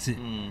ne nanti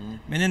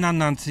me ne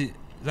nanti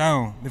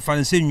Zion me fa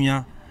nse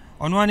nwia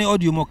ono ani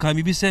audio mo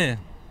kan bi say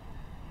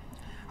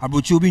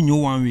abochi obi nyu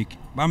 1 week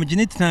ba me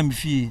gene time be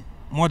fie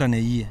more than a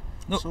year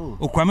no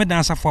okwa me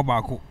dancer for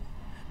bako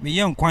me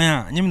ye nkwan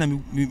a nyem na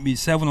me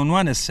 7 no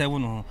one 7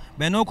 no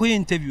be no ko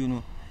interview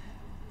no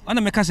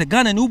ana me ka say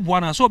Ghana ni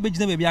ubuana na so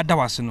obegina be bia da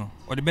wase no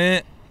o de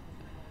be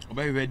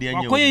we dey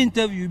anya ko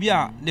interview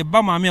bia de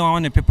ba ma me wa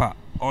ne paper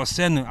or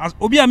send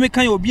obi a me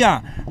kan obi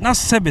a na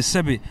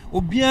sebe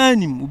obi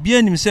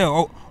anim say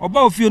oba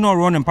ofie no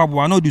ro ne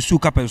mpaboa na odi su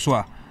kapel so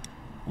a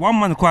one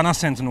man ko na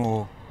sent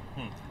no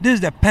this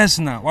is the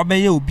person wa be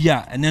ye obi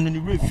a ene no ni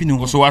refi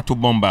no so what to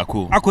bomba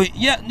ko ako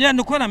yeah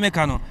no ko na make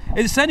no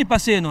e send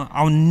pass no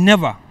I'll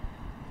never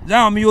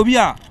that me obi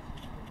a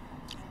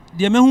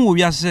de me hu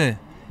obi a say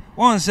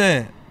one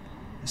say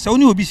so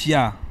ni obi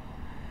sia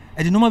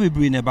e de no ma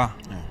bebre ne ba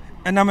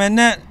and am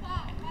ene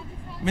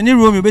me ni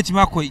room obeti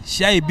makọ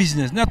sia e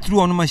business na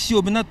through on ma sia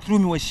obi na through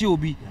me wa sia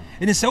obi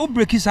and say we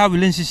break his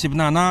relationship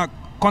na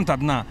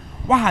contact na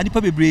wa ha nipa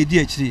bebre di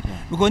akiri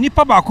because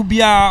nipa ba ko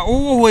bia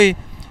wo hoye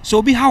so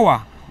obi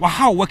hawa wa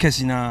how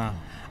workers na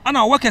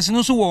ana workers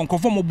no so wo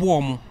nkofo mo bo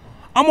omo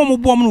amo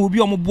bo omo no obi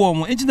omo bo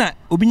omo enti na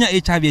obi nya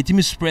HIV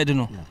etimi spread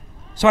no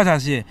so what I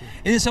say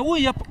and say wo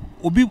ya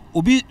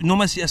obi no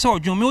ma sia say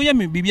odwon me wo ya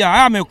me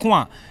bibia a me ko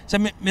a say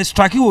me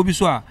strike obi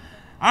so a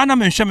ana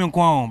me hwe me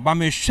ko a ba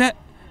me hwe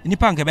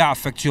nipa nke be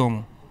affect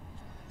you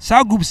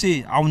sa group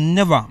say I'll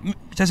never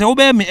say wo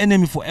be me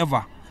enemy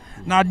forever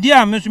na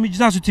dia me so me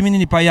gina so timi ni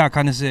nipa ya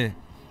aka ne say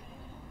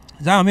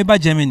za me ba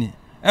Germany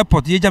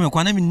airport ye jame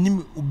kwa na me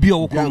nim obi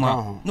o ko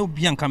ma no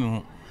obi anka me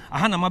ho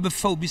aha na ma be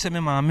fa obi se me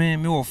maame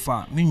me wo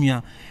fa me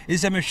nua e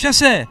se me hwe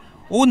se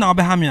o na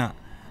obe ha me a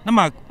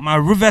na ma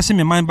reverse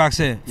me mind back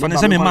say for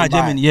say me ma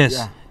Germany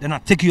yes then I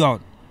take you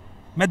out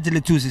me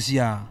delete to see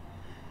ya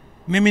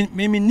me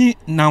ni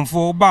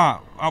namfo ba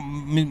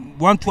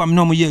want to am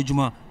no mo ye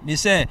adwuma me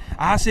say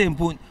aha say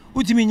mpo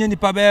utimi nya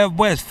nipa be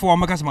boys 4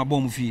 maka se ma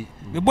bom fie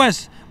me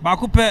boys ba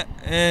ko pe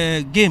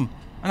game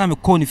ana me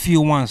call ni fie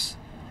once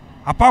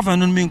apart from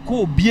no me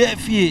ko bia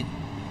fie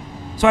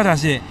so what I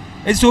say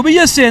it's obi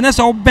yes say na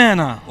so ben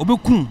na obi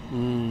kun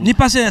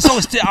nipa say so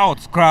stay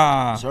out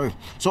cry sorry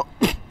so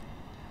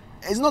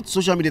it's not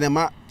social media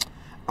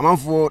I'm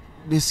for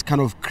this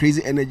kind of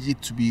crazy energy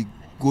to be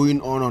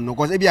going on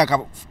because ebi aka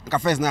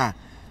first na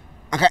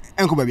aka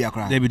enko ba bia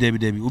cry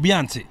debi obi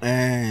ante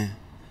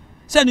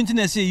say no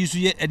ntina say yusu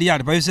ye ede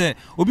yard but say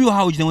obi o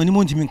ha ojina wani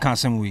mo ntimi kan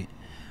asem we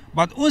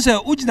but on say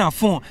ojina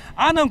phone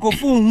ana nko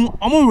phone hu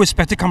omo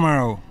respect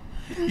camera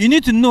you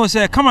need to know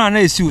say camera na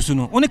esi usu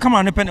no only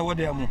camera na pen e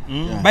wode am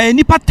by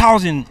any per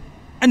 1000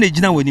 and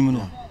ejina wani mu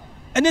no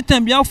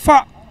anytime bia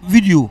fa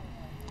video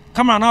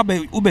camera na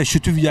be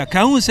shoot video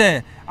kan hu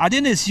say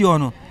ade na esi o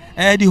no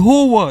the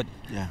whole world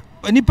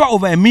nipa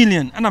over 1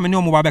 million and am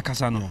no mo ba be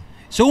kasa no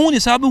so who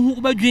is able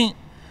who be dream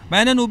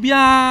but then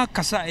obia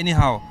kasa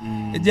anyhow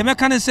the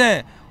mechanic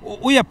say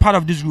we are part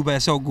of this group I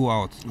say go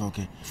out.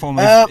 Okay. For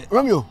me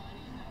Romeo,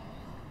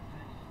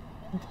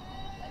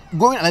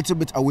 going a little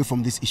bit away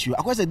from this issue,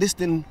 I say this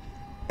thing,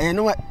 you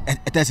know what,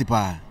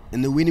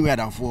 and the winning we had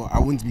done for, I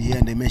wouldn't be here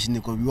and they mentioned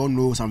it because we all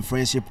know some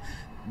friendship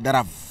that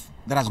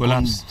has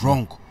gone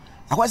wrong.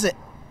 I say,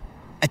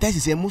 I tell you,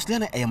 say mostly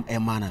a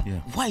manner. Yeah.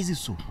 Why is it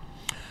so?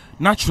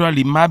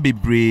 Naturally, ma be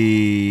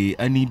bre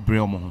any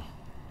breomo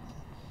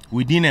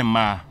within a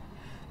ma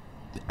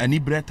any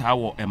breath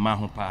hour a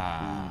ma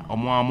pa or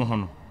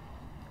more.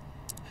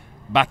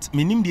 But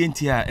minim the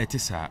entire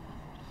etisa.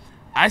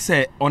 I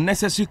say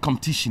unnecessary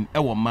competition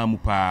ewo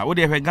mamupa. What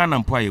they have gone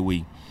and pay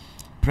away.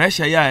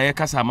 Pressure ya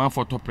kasa man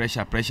for top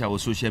pressure or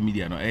social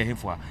media no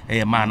for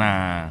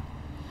mana.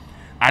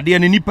 Ade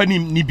ne nipa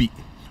ni bi.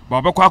 Ba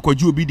obekwa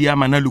akwaji obi dia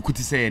ma na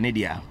lukuti say ne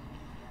dia.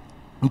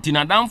 Nti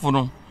na damfo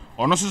no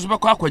ono so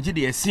bekwa akwaji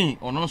de esin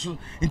ono so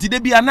nti de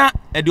bia na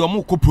e de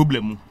omo ko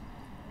problem.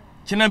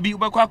 China bi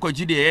obekwa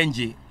akwaji de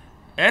enje.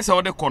 Ese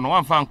wo de kono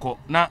wan fa nko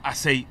na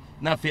asai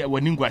na fe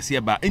wani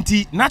ngwase ba.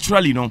 Nti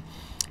naturally no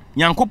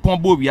Nyankopon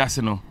bo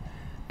wiase no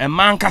e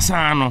man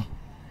kasa no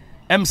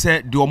em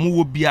se de omo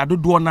wo bia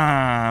dodo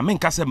na men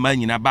kasa man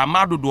nyina ba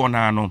ma dodo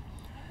na no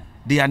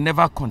they are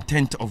never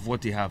content of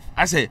what they have.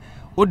 I say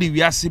odi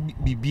wiase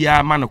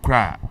bibia ma no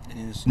kra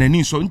na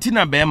ni so nti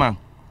na be ma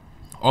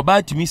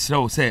oba timi sra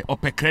o say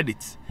ope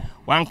credit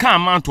wan ka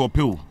amount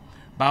ope o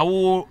ba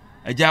wo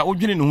aja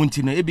odwene no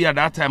nti no e bia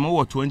that time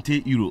wo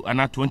 €20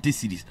 ana 20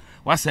 cedis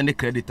wa send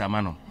credit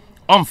amano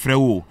on frɛ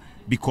wo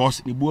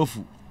because ni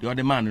buafu the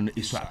other man no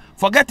iswa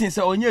forgetting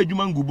say onye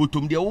adwuma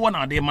ngubotom de wo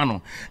na de ma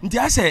no nti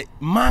I say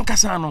man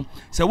kasa no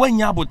say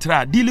wanya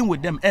abotra dealing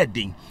with them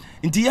edin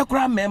nti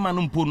yakura mema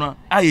no mpo no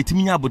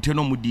ayetimi nya abotre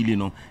no mu dealing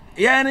no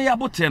ya ne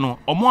yabotre no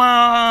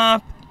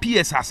omo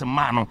PS as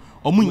man no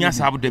omo nya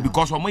sabode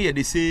because omo ye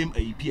the same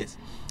PS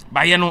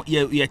ba ye no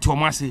ye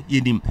chomase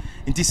yenim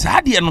nti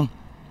saade no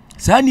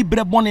Sani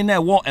brebone na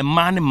wo a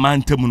man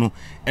mantam no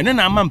ene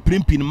na am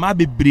prempin ma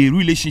bebre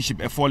relationship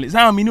e fall.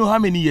 Za me know how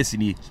many years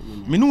ni.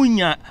 Me know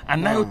nya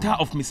an iota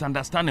of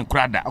misunderstanding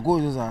krada.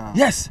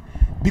 Yes.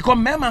 Because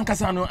me man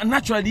kasa no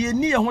naturally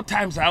ni e ho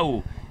times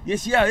how.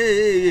 Yes yeah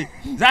hey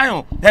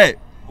Zion hey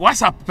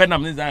WhatsApp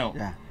penam Zion.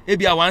 E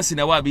bia once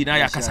na wa bi na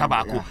ya kasa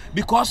ba ko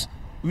because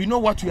we know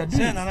what we are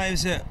doing. Say na I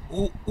say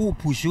who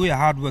push you a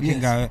hard working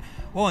guy.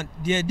 Oh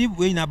the deep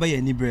way na ba ye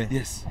ni bre.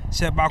 Yes.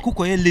 Say ba ko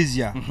ko ye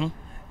lazy.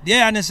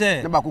 There and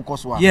say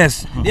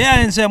yes. There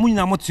and say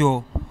Munina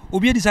Motio,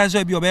 Obi decides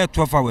be about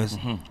 12 hours.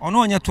 Or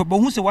no, yet, but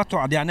who say what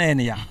are there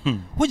any?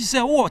 Which say,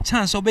 oh,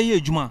 chance obey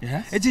you, Juma.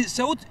 It is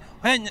so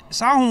when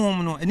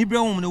Sahomo and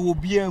Ibrahim will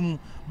be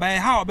by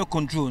how about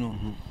control. No,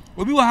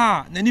 Obi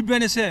ha, then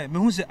Ibrahim say, me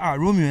who say,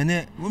 Romeo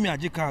and Romeo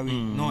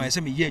Ajikawi. No, I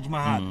say me, yeah,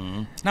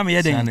 Juma. Now me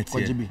heading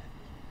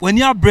when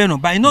you are brain,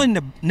 but not in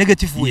the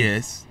negative way.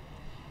 Yes.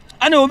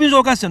 I know Obi's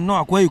organ,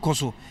 no, where you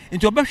coso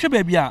into a better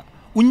baby.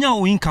 Unya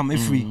o income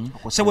free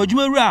so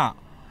wadwumawura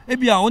e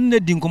bia on na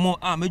di nkomo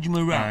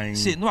madwumawura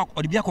say no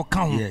odibia ko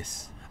ka ho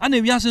yes ana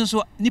wiase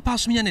nso nipa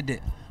so nya ne de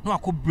no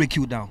akọ break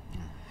you down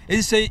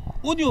e say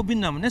woni obi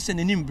nam na se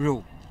nanim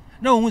bro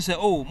na ohun say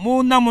oh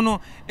mo nam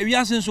no e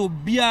wiase nso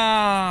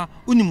bia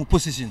unim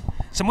position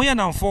se mo ya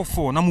na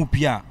 44 na mo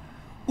pia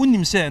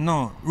unim say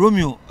no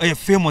Romeo e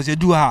famous e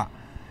do ha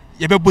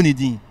ye bebo ne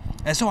din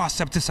e say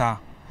accept sa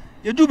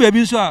ye do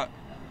baby nso a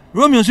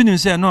Romeo nso nim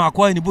say no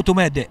akwa ni bottom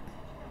e de.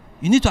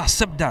 You need to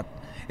accept that.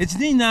 It's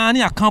na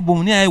ni account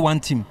bom ni one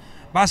team.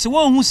 But say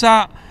one who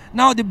sa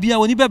now the bia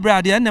woni be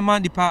brade and the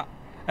man dipa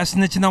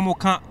snitch na mo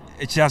kan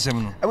echiasem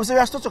no. I was we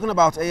are still talking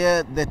about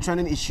the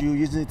trending issue,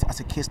 using it as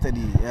a case study.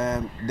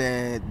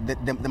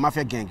 The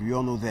Mafia gang, we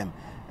all know them.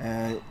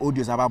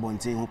 Audios about one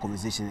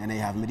conversation, and they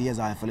have media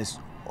Zionfelix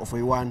of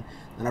one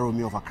and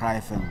Romeo of Accra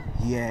FM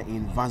here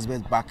in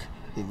Vansveld back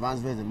in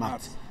Vansveld the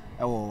Matt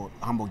or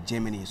Hamburg,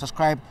 Germany.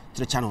 Subscribe to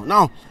the channel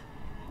now.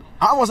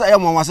 I was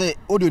say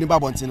audio ni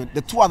babontin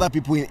the two other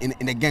people in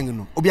the gang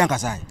no Obianka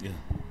side. Yeah.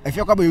 If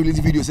you come release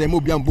video say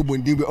Obian Bobo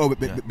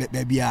ndin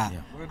baby are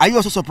you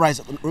also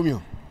surprised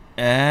Romeo?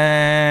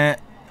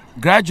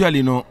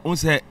 Gradually no on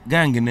say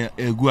gang na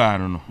egu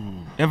aro no.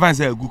 Even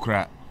say egu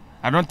kra.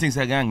 I don't think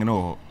say gang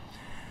no.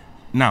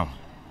 Now,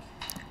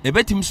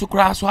 ebetim so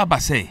kra so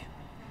abase.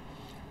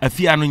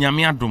 Afia no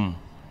nyame adom.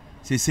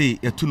 Say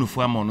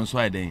etunufo am no so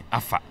aden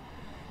afa.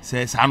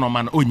 Say sa no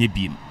man onye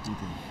biem.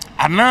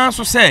 Ana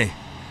so say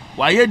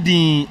why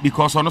din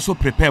because on also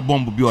prepare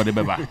bomb bi or the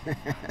beba.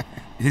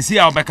 You see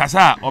how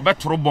bekasa or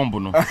betro bomb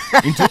no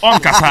into on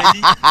kasa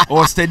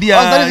or steady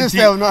as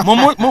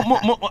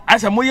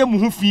a moye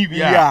muhu fi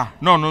bia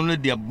no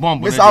the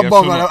bomb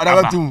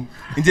no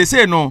they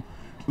say no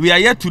we are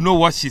yet to know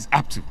what she's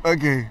up to.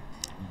 Okay,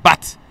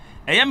 but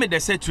I am the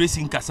say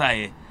tracing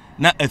kasa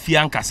na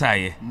afian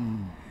kasa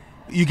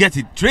you get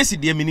it. Tracy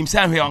the minim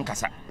say here on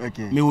kasa.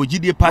 Okay, me wo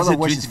gide pass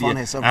Tracy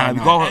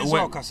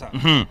because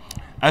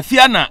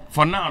Afiana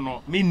for now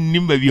no me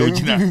nimba bi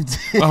ojina.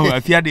 Oh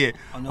afia de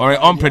or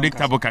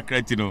unpredictable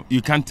kakret you know you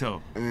can't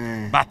tell.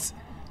 But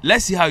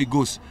let's see how it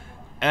goes.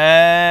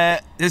 They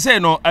say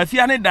no, if you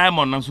are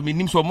Diamond, and so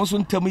me so almost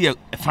tell me a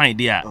fine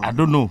idea. I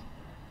don't know.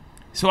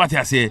 So what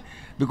I say,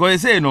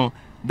 because they say no,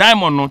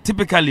 Diamond no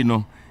typically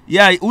no,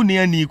 yeah,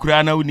 unia ni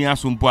kurana unia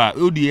sumpa,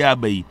 udia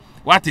bay.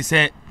 What is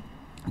say,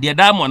 the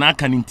Diamond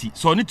akanti.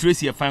 So ni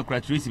Tracy a fine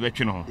cry Tracy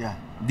veteran. Yeah.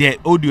 The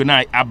audio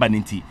na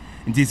abaninti.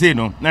 And they say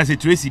no, now say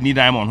Tracy ni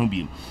Diamond who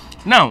be.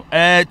 Now,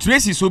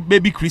 Tracy so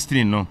baby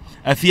Christian no,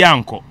 a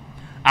fianco.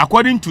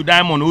 According to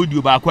Diamond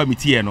audio ba kwa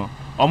mitie no,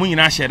 omo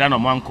nyina share that no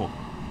manko.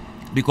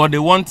 Because they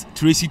want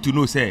Tracy to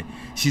know say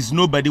she's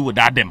nobody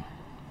without them.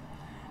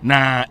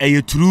 Na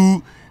a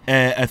true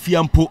a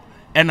fiampo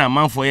and a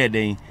man for ye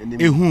then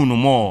ehu no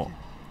more.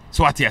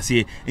 So what I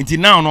say, until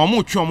now no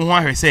more chum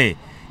ho say,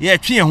 yeah,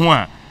 twi ho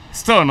a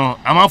still no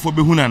a for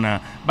behuna na.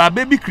 But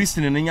baby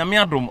Christian and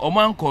nyamiadom o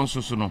man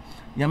konso no.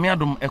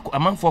 Nyamiadom a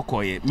man for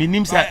koye.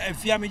 Minim say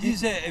if you me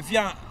say if you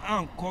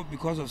anko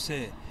because of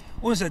say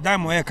one say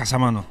Diamond e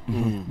kasama no.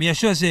 Me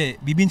sure say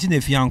bibinti na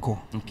fianko.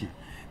 Okay.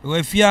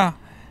 If you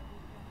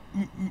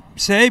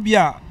say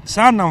ebia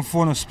sanam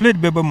for no split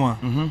bebe mo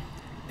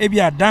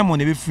ebia Diamond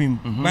e be film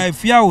but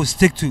if you will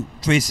stick to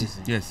Tracy.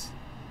 Yes.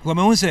 Because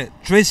me won say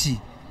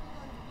Tracy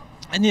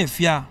any if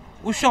you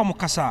wo show mo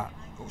kasa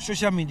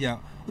social media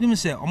we me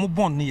say omo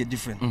bond na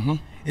different.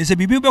 E say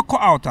bibi be call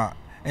out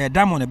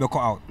Diamond e be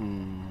call out.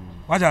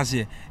 What I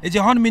say e je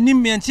hon me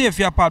nim me anti if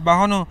you part ba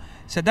hono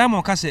say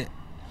Diamond ka say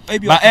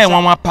ebia ba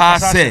wan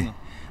pass say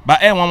ba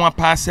wan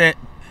pass say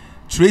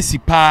Tracy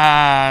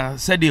pa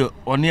said the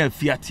on a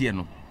fiat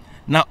no.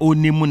 Na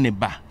onimu ne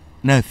ba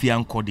na afia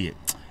nko de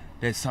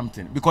there's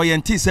something because you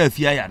anti say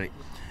afia yare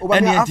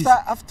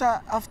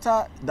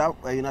after that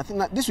you know I think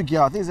that this week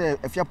here I think say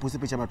afia post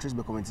picture my Trace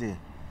be comment here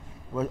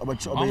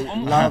about so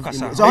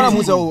I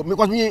must say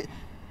because me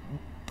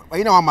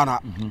you know man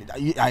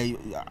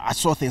I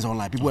saw things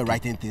online people were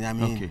writing things I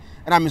mean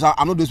and I mean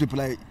I'm not those people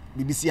like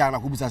BBC and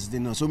Akubisa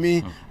sitting so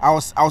me I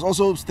was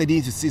also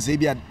studying to see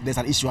maybe there's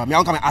an issue I mean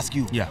I'm going to ask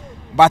you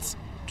but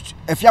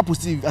if you are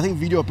positive, I think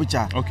video or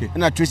picture. Okay.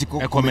 And I Tracy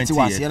comment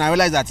and I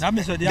realized that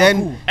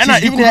then and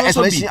she's giving her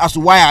explanation as to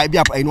why I be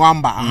in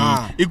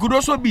Wamba. It could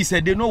also be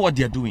said they know what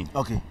they are doing.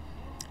 Okay.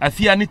 I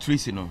fear any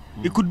Tracy no.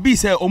 It could be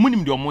say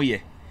omunim de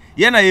omoye.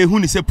 Ye na ye hu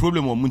ni say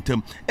problem o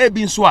muntem. E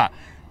bi nso a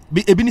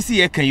e bi ni say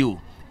ye kan yo.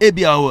 E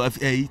bi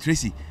a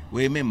Tracy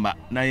we member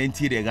na ye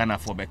nti de Ghana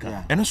for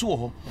beka. Eno so wo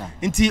ho.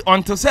 Nti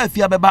until say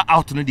afia beba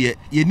out no de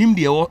ye nim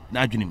de wo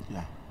na adwenem.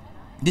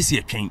 This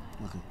year twen.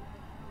 Okay.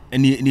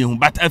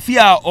 But I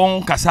fear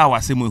on Kasa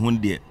was same with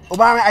there.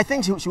 I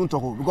think she won't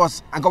talk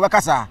because Uncle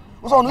Kasa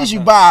was on issue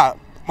bar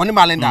money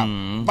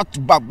malenda back to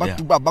back,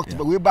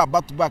 way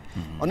back to back.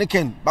 On the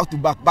can back to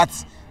back. But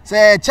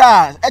say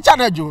cha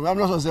I'm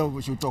not so sure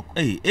we should talk.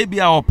 Hey,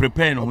 ABI or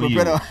prepare no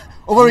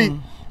over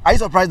are you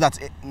surprised that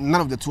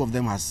none of the two of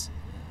them has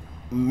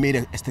made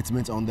a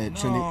statement on the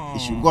training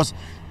issue? Because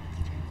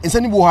in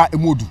Sanibuha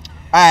Emodu,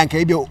 I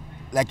can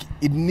like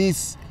it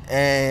needs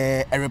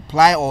a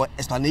reply or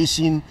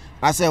explanation.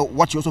 I say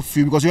what you also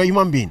feel because you're a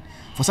human being.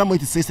 For somebody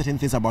to say certain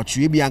things about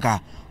you,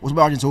 Bianca was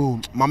about so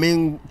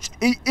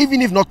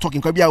even if not talking,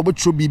 could be able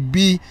to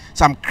be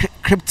some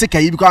cryptic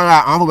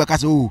because I'm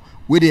because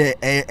with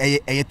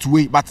a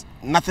two-way, but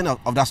nothing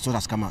of that sort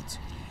has come out.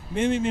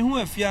 Me who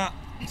if you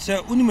say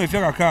only if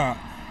you car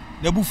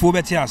the book for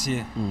better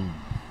here.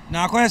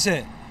 Now I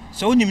say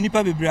so only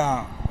nipa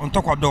bibra on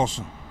top of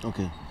doors.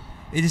 Okay.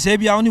 It is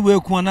a only way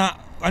kuna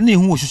ani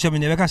who social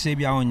media because say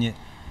bia onye.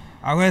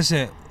 I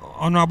say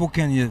honorable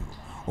Kenya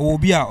or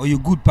bia or you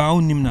good pa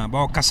onim na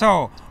ba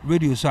kasa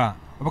radio so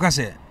because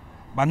say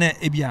ba na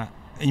ebia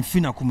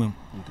infina kumem.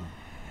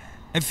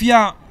 If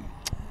ya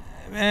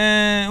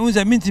who's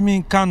a minti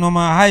can no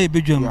ma high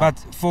bedroom but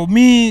for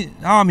me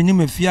how me nim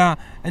afia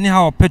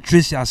anyhow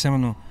Patricia asem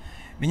no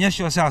me nya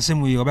sure say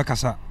asem we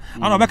obekasa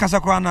ana obekasa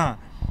kwa na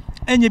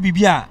enye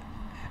bibia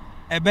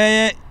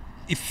ebe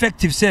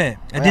effective say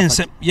e didn't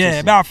say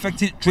yeah be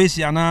affected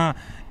Tracy ana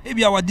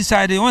ebia we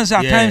decided once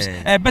at times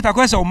better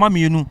question o mama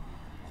you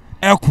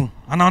eku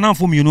ana na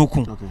fo me no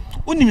ku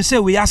unim say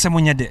we asem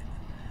nya de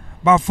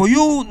but for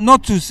you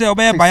not to say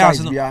obey bias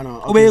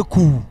no obey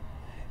cool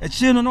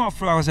e no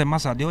afro I say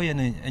massa de oye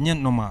enye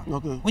normal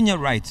when you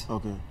right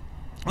okay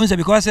when say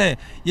because say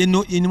you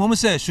know in mom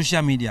say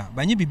social media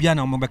but nye bibia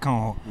na mo be kan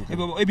ho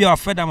ebia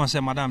afred am say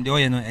madam de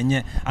oye no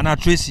enye ana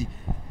Tracy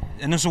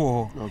eno so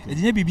ho e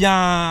nye bibia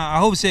I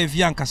hope say if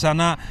yan kasa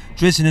na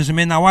Tracy no so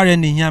me na ware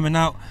ni hia me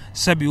na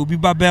sabi obi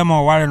ba be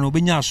ma ware no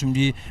obenya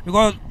asumdie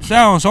because say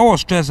on so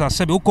was stress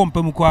sabi o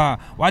kompam kwa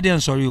why dey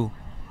sorry o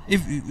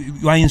if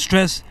you are in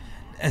stress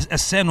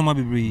say no ma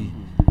bebre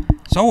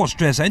so was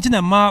stress anti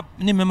na ma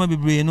ni mema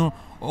bebre no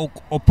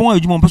opon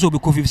adwuma mpa so be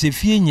kofi se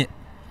fie nye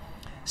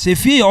se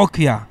fie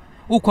okia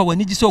ukwa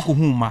wani gi se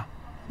okohu ma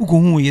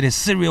ukohu yere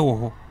serious wo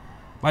ho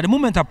but the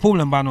moment a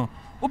problem ba no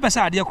o be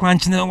sa ade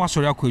crunch na wa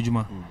sori akwa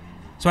adwuma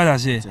so I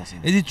say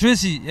e di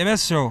Tracy e be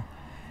so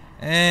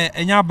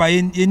enya ba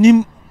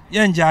yenim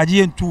yen jaji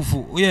en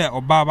tufu ye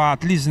obaba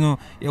at least no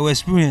your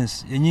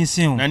experience yen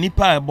sin na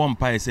nipa e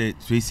bompa say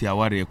Tracy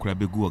aware e kura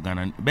begu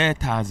Ghana be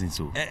thousands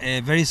so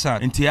very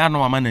sad nti ya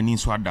no ama na ni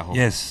so ada ho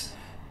yes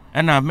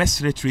and na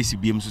mesre Tracy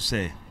biem so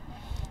say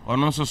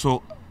ono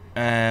so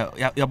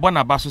ya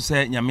bona ba so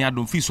say nyame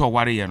adom fi so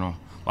ware ye no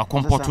wa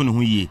comporto ne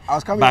ho yie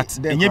but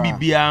enye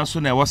bibia so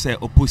na e wo say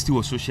oposti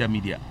wo social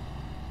media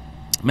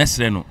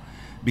mesre no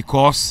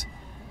because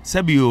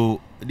sabio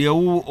they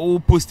all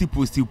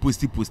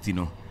posti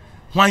no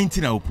why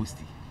nti na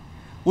posti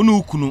wonu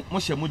ukunu mo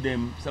hye mo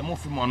dem se mo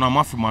film no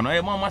amafim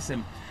no mo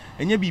amasem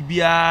enye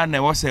bibia na e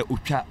wo say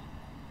otwa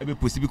e be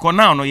posti because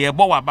now no ye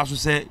bo wa ba so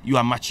say you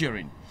are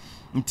maturing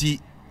nti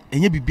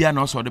enye bibia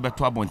na so de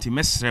beto abonti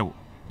mesre wo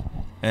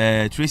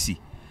Tracy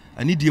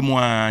ani die mo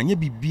anya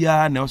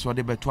bibia na so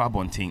de beto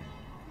abonti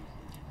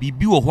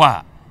bibi wo ho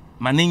a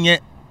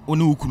manenye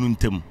wonu ukunu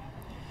ntam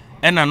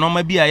ena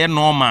normal bi aye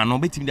normal no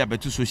betimi da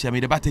beto social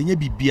media but enya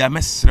bibia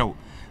mesrew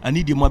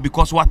ani di mo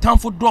because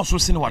watamfo do so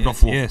se ne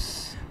wadofo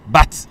yes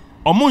but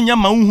omo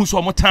ma unhu so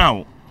omo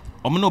tan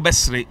omo no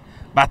besre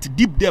but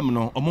deep them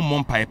no omo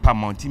mompa e pa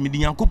mount mi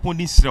di yankopon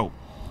di srew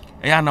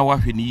eya na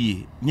wahwe ne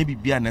yie nya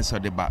bibia na so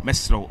de ba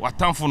mesrew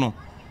watamfo no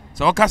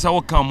so okasa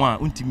wo kan mo a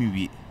untimi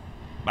wie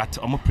but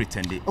omo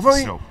pretend it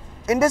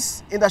in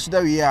this industry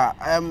that we are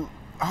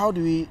how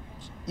do we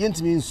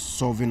yentimi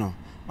solve no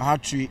how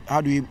do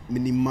we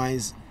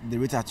minimize the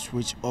rate at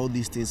which all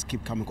these things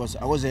keep coming? Because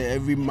I was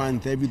every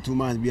month, every 2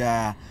 months,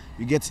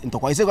 you get into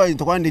quite. You say go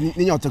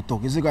into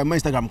TikTok. You say go my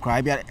Instagram cry.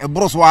 A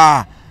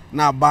broswa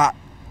na ba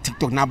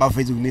TikTok, na ba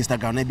Facebook,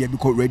 Instagram, na be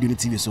because radio and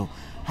TV. So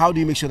how do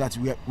you make sure that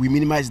we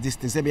minimize these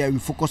things? We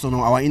focus on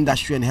our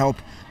industry and help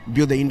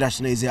build the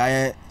industry. Is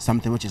there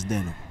something which is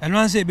there? No? And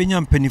one say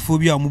benyam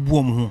peniphobia mubu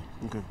omo.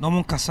 No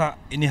mon kasa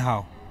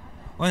anyhow.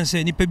 One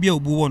say ni pebia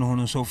obu won ho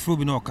no so fro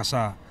bi no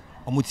kasa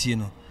omutie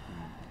no.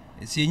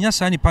 See nya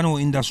sa nipa no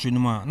industry no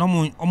ma no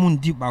mo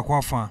deep back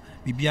afa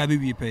bibia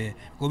bebi pe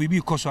ko bibi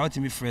koso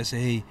atimi frɛ sɛ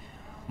hey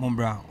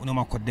mombra ono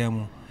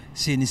makodam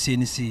se ni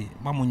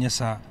ma mo nya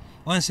sa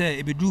on say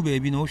e bedu ba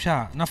bi no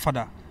hwa na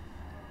fada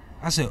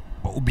ase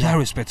obi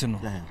respect no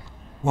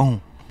wo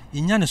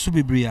nya ne so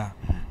bebre a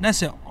na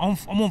sɛ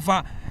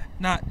omfa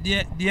na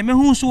de me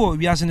hu so wo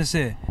wiase ne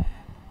sɛ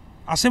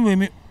asem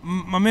me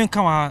ma men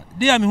ka wa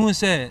de ya me hu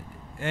sɛ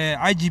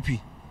IGP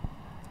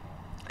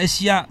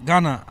Asia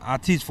Ghana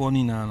artist for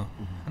ni na no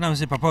and I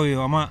say papa we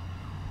ama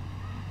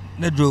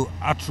na draw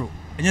atro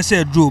enye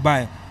say draw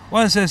by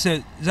one say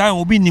Zion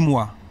obi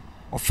nimwa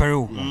ofere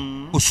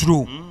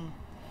osuro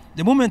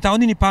the moment I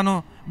only nipa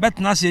no bet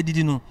na say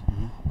didi no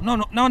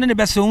no na one ne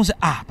be say say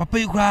papa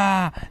you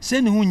kra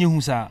say ne hu nye hu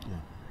sa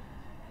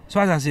so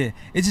as I say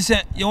it is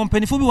say you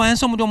penifo bi wan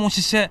some do mo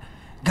hye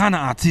Ghana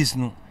artist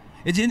no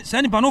it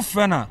say nipa no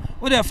frɛ na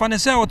wo dey fa ne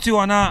say o ti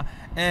ona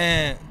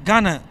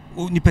Ghana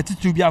ni petit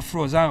tu bia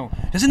fro Zion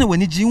just na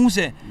wani ji hu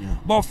say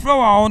but fro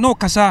wa no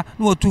kasa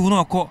no tu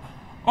no ko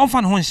on fa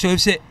no ho hye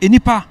say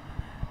enipa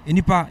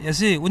you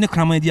say woni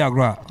kraman di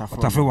agro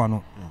tafre wa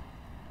no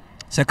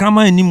se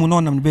kraman ni mu no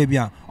nam ne baby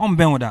a on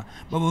ben woda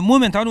but the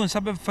moment I don't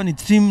sabe fa ni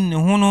team ne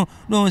ho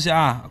no say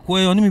ko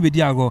e oni me be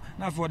di agro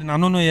na for na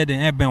no ye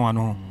den e ben wa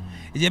no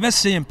e be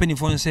say empany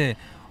for say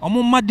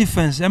omo ma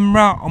defense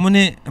emra omo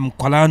ne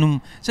mkwala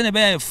num se ne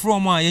be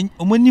from a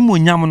omo ni mo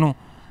nyam no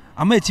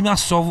ama etimi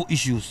solve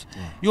issues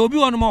you obi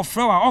one more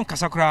frawa on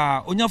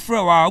kasakra onya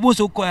frawa obo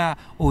so koya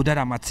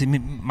dada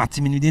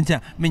matimi ni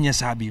dentia menye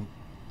sabi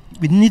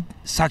we need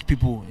such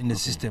people in the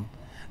system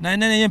na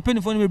yen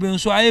penny for me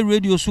so I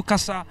radio so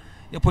kasa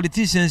your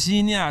politicians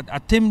ni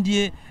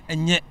atemdie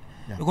enye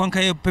because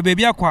nka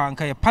pebebi akwa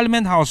nka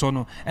parliament house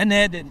no and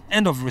the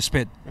end of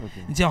respect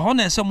nti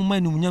ho some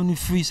man nyam ni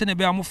free se na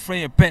be am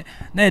frɛ pe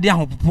na ye de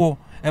ahopopo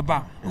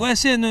eba we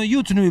say no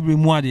youth no be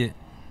mu ade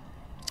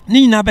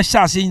ni na be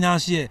shase na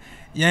so ye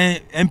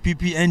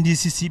MPP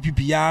NDC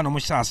CPP ya no mo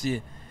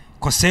shase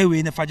ko say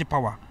we na faje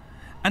power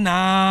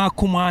ana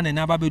kuma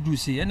na ba bedu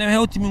say na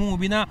help me hu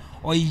bi na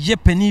oye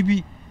pani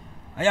bi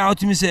aya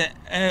ultimi say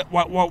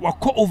wa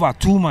co over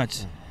too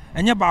much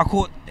enya ba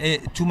ko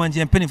too much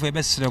penny for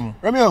be srem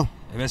Romeo,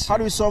 how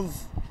do we solve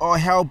or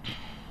help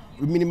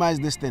minimize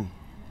this thing?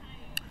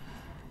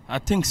 I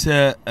think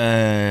sir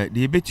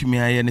the bet me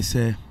aye ne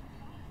say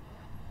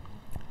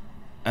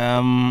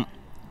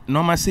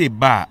normal say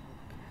ba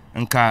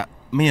nka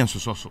me yen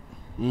so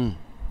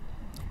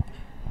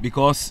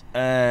because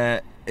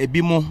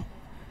ebi mo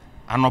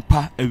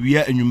anopa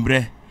awia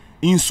anwumbre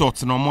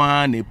insult no mo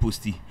na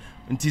posti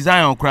nti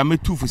Zion kra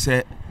metu fu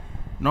say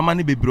normal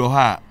ne bebro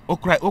ha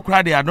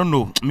okra dey I don't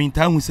know mean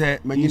ta hu say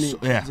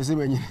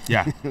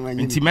yeah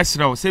nti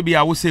mesra say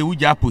bia wo say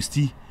uja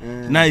posti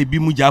na ebi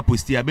mu ja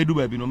posti abedu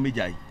ba bi no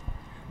mejai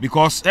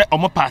because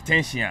omo pay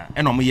attention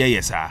e no mo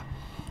ye sa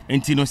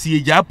nti no si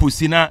eja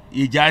posti na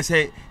eja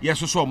say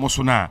yesoso omo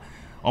so na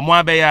omo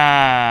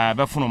abeya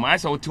befuno ma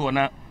say oti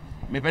wona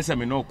me pese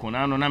me no ko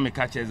na no na me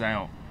ka che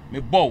Zion me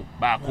bow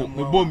baako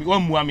me bow me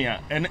one mua me a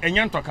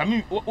enya ntoka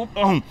me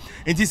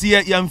enti si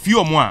ya mfi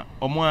omo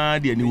a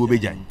de ani wo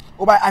bejan.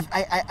 Oh, but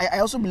I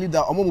also believe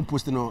that omo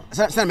posting no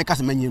say me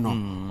kase manyi no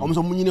omo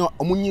so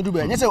omunyi do be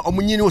nya say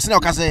omunyi no say o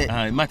kase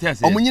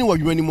omunyi wo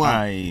dwuma ni mu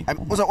a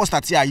also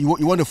start here you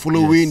want the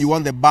following, you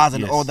want the buzz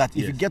and all that.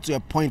 If you get to a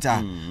point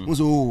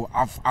so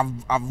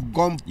I've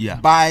gone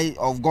by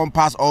of gone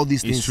past all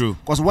these things,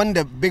 because when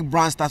the big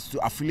brand starts to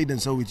affiliate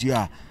themselves with you,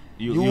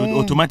 you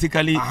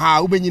automatically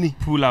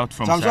pull out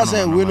from. So I'm just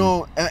saying, we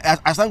know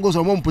as time goes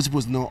on, omo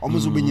post no omo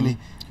so benyini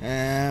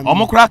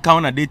Omokra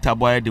account na data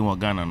boy de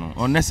Ghana no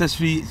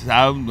unnecessary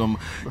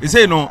you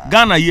say no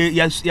Ghana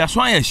ya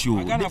swan ya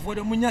show Ghana for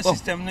the munya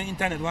system no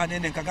internet wa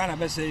den ka Ghana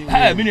be say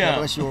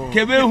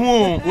kebe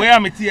hu where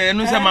am tie e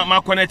no say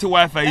ma connect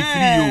Wi-Fi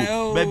free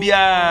yo baby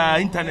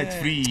internet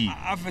free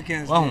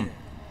Africans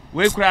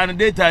we kura no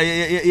data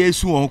ya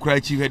su won kura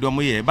chi head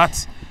omo ye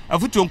but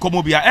afutu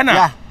nkomo bia e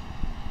na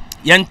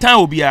yentan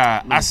obi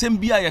a asem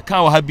bia ye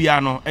ka wa ha bia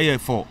no e ye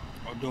for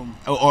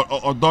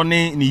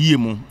odone ni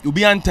yemu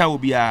obi anta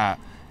obi a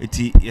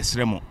eti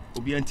yesremo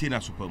obi anti na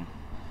supam.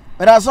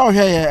 But I saw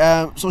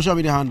here social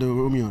media handle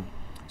Romeo.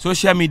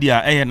 Social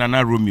media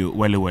Nana Romeo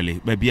wele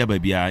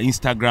babia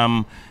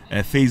Instagram,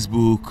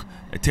 Facebook,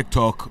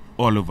 TikTok,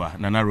 all over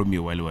Nana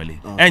Romeo wele.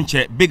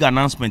 Enche big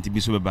announcement bi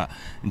so beba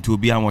nti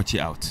obi an watch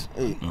it out.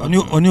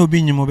 Oni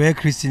obi nyimo be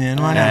Christian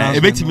no ana.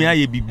 Ebetimi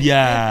aye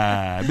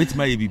bibia.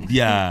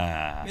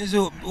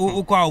 So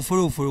ukwa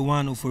for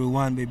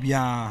one baby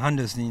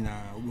handles ni na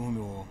obi hu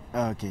me wo.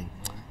 Okay.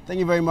 Thank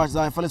you very much,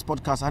 Zionfelix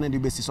podcast.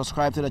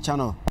 Subscribe to the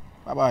channel.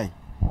 Bye bye.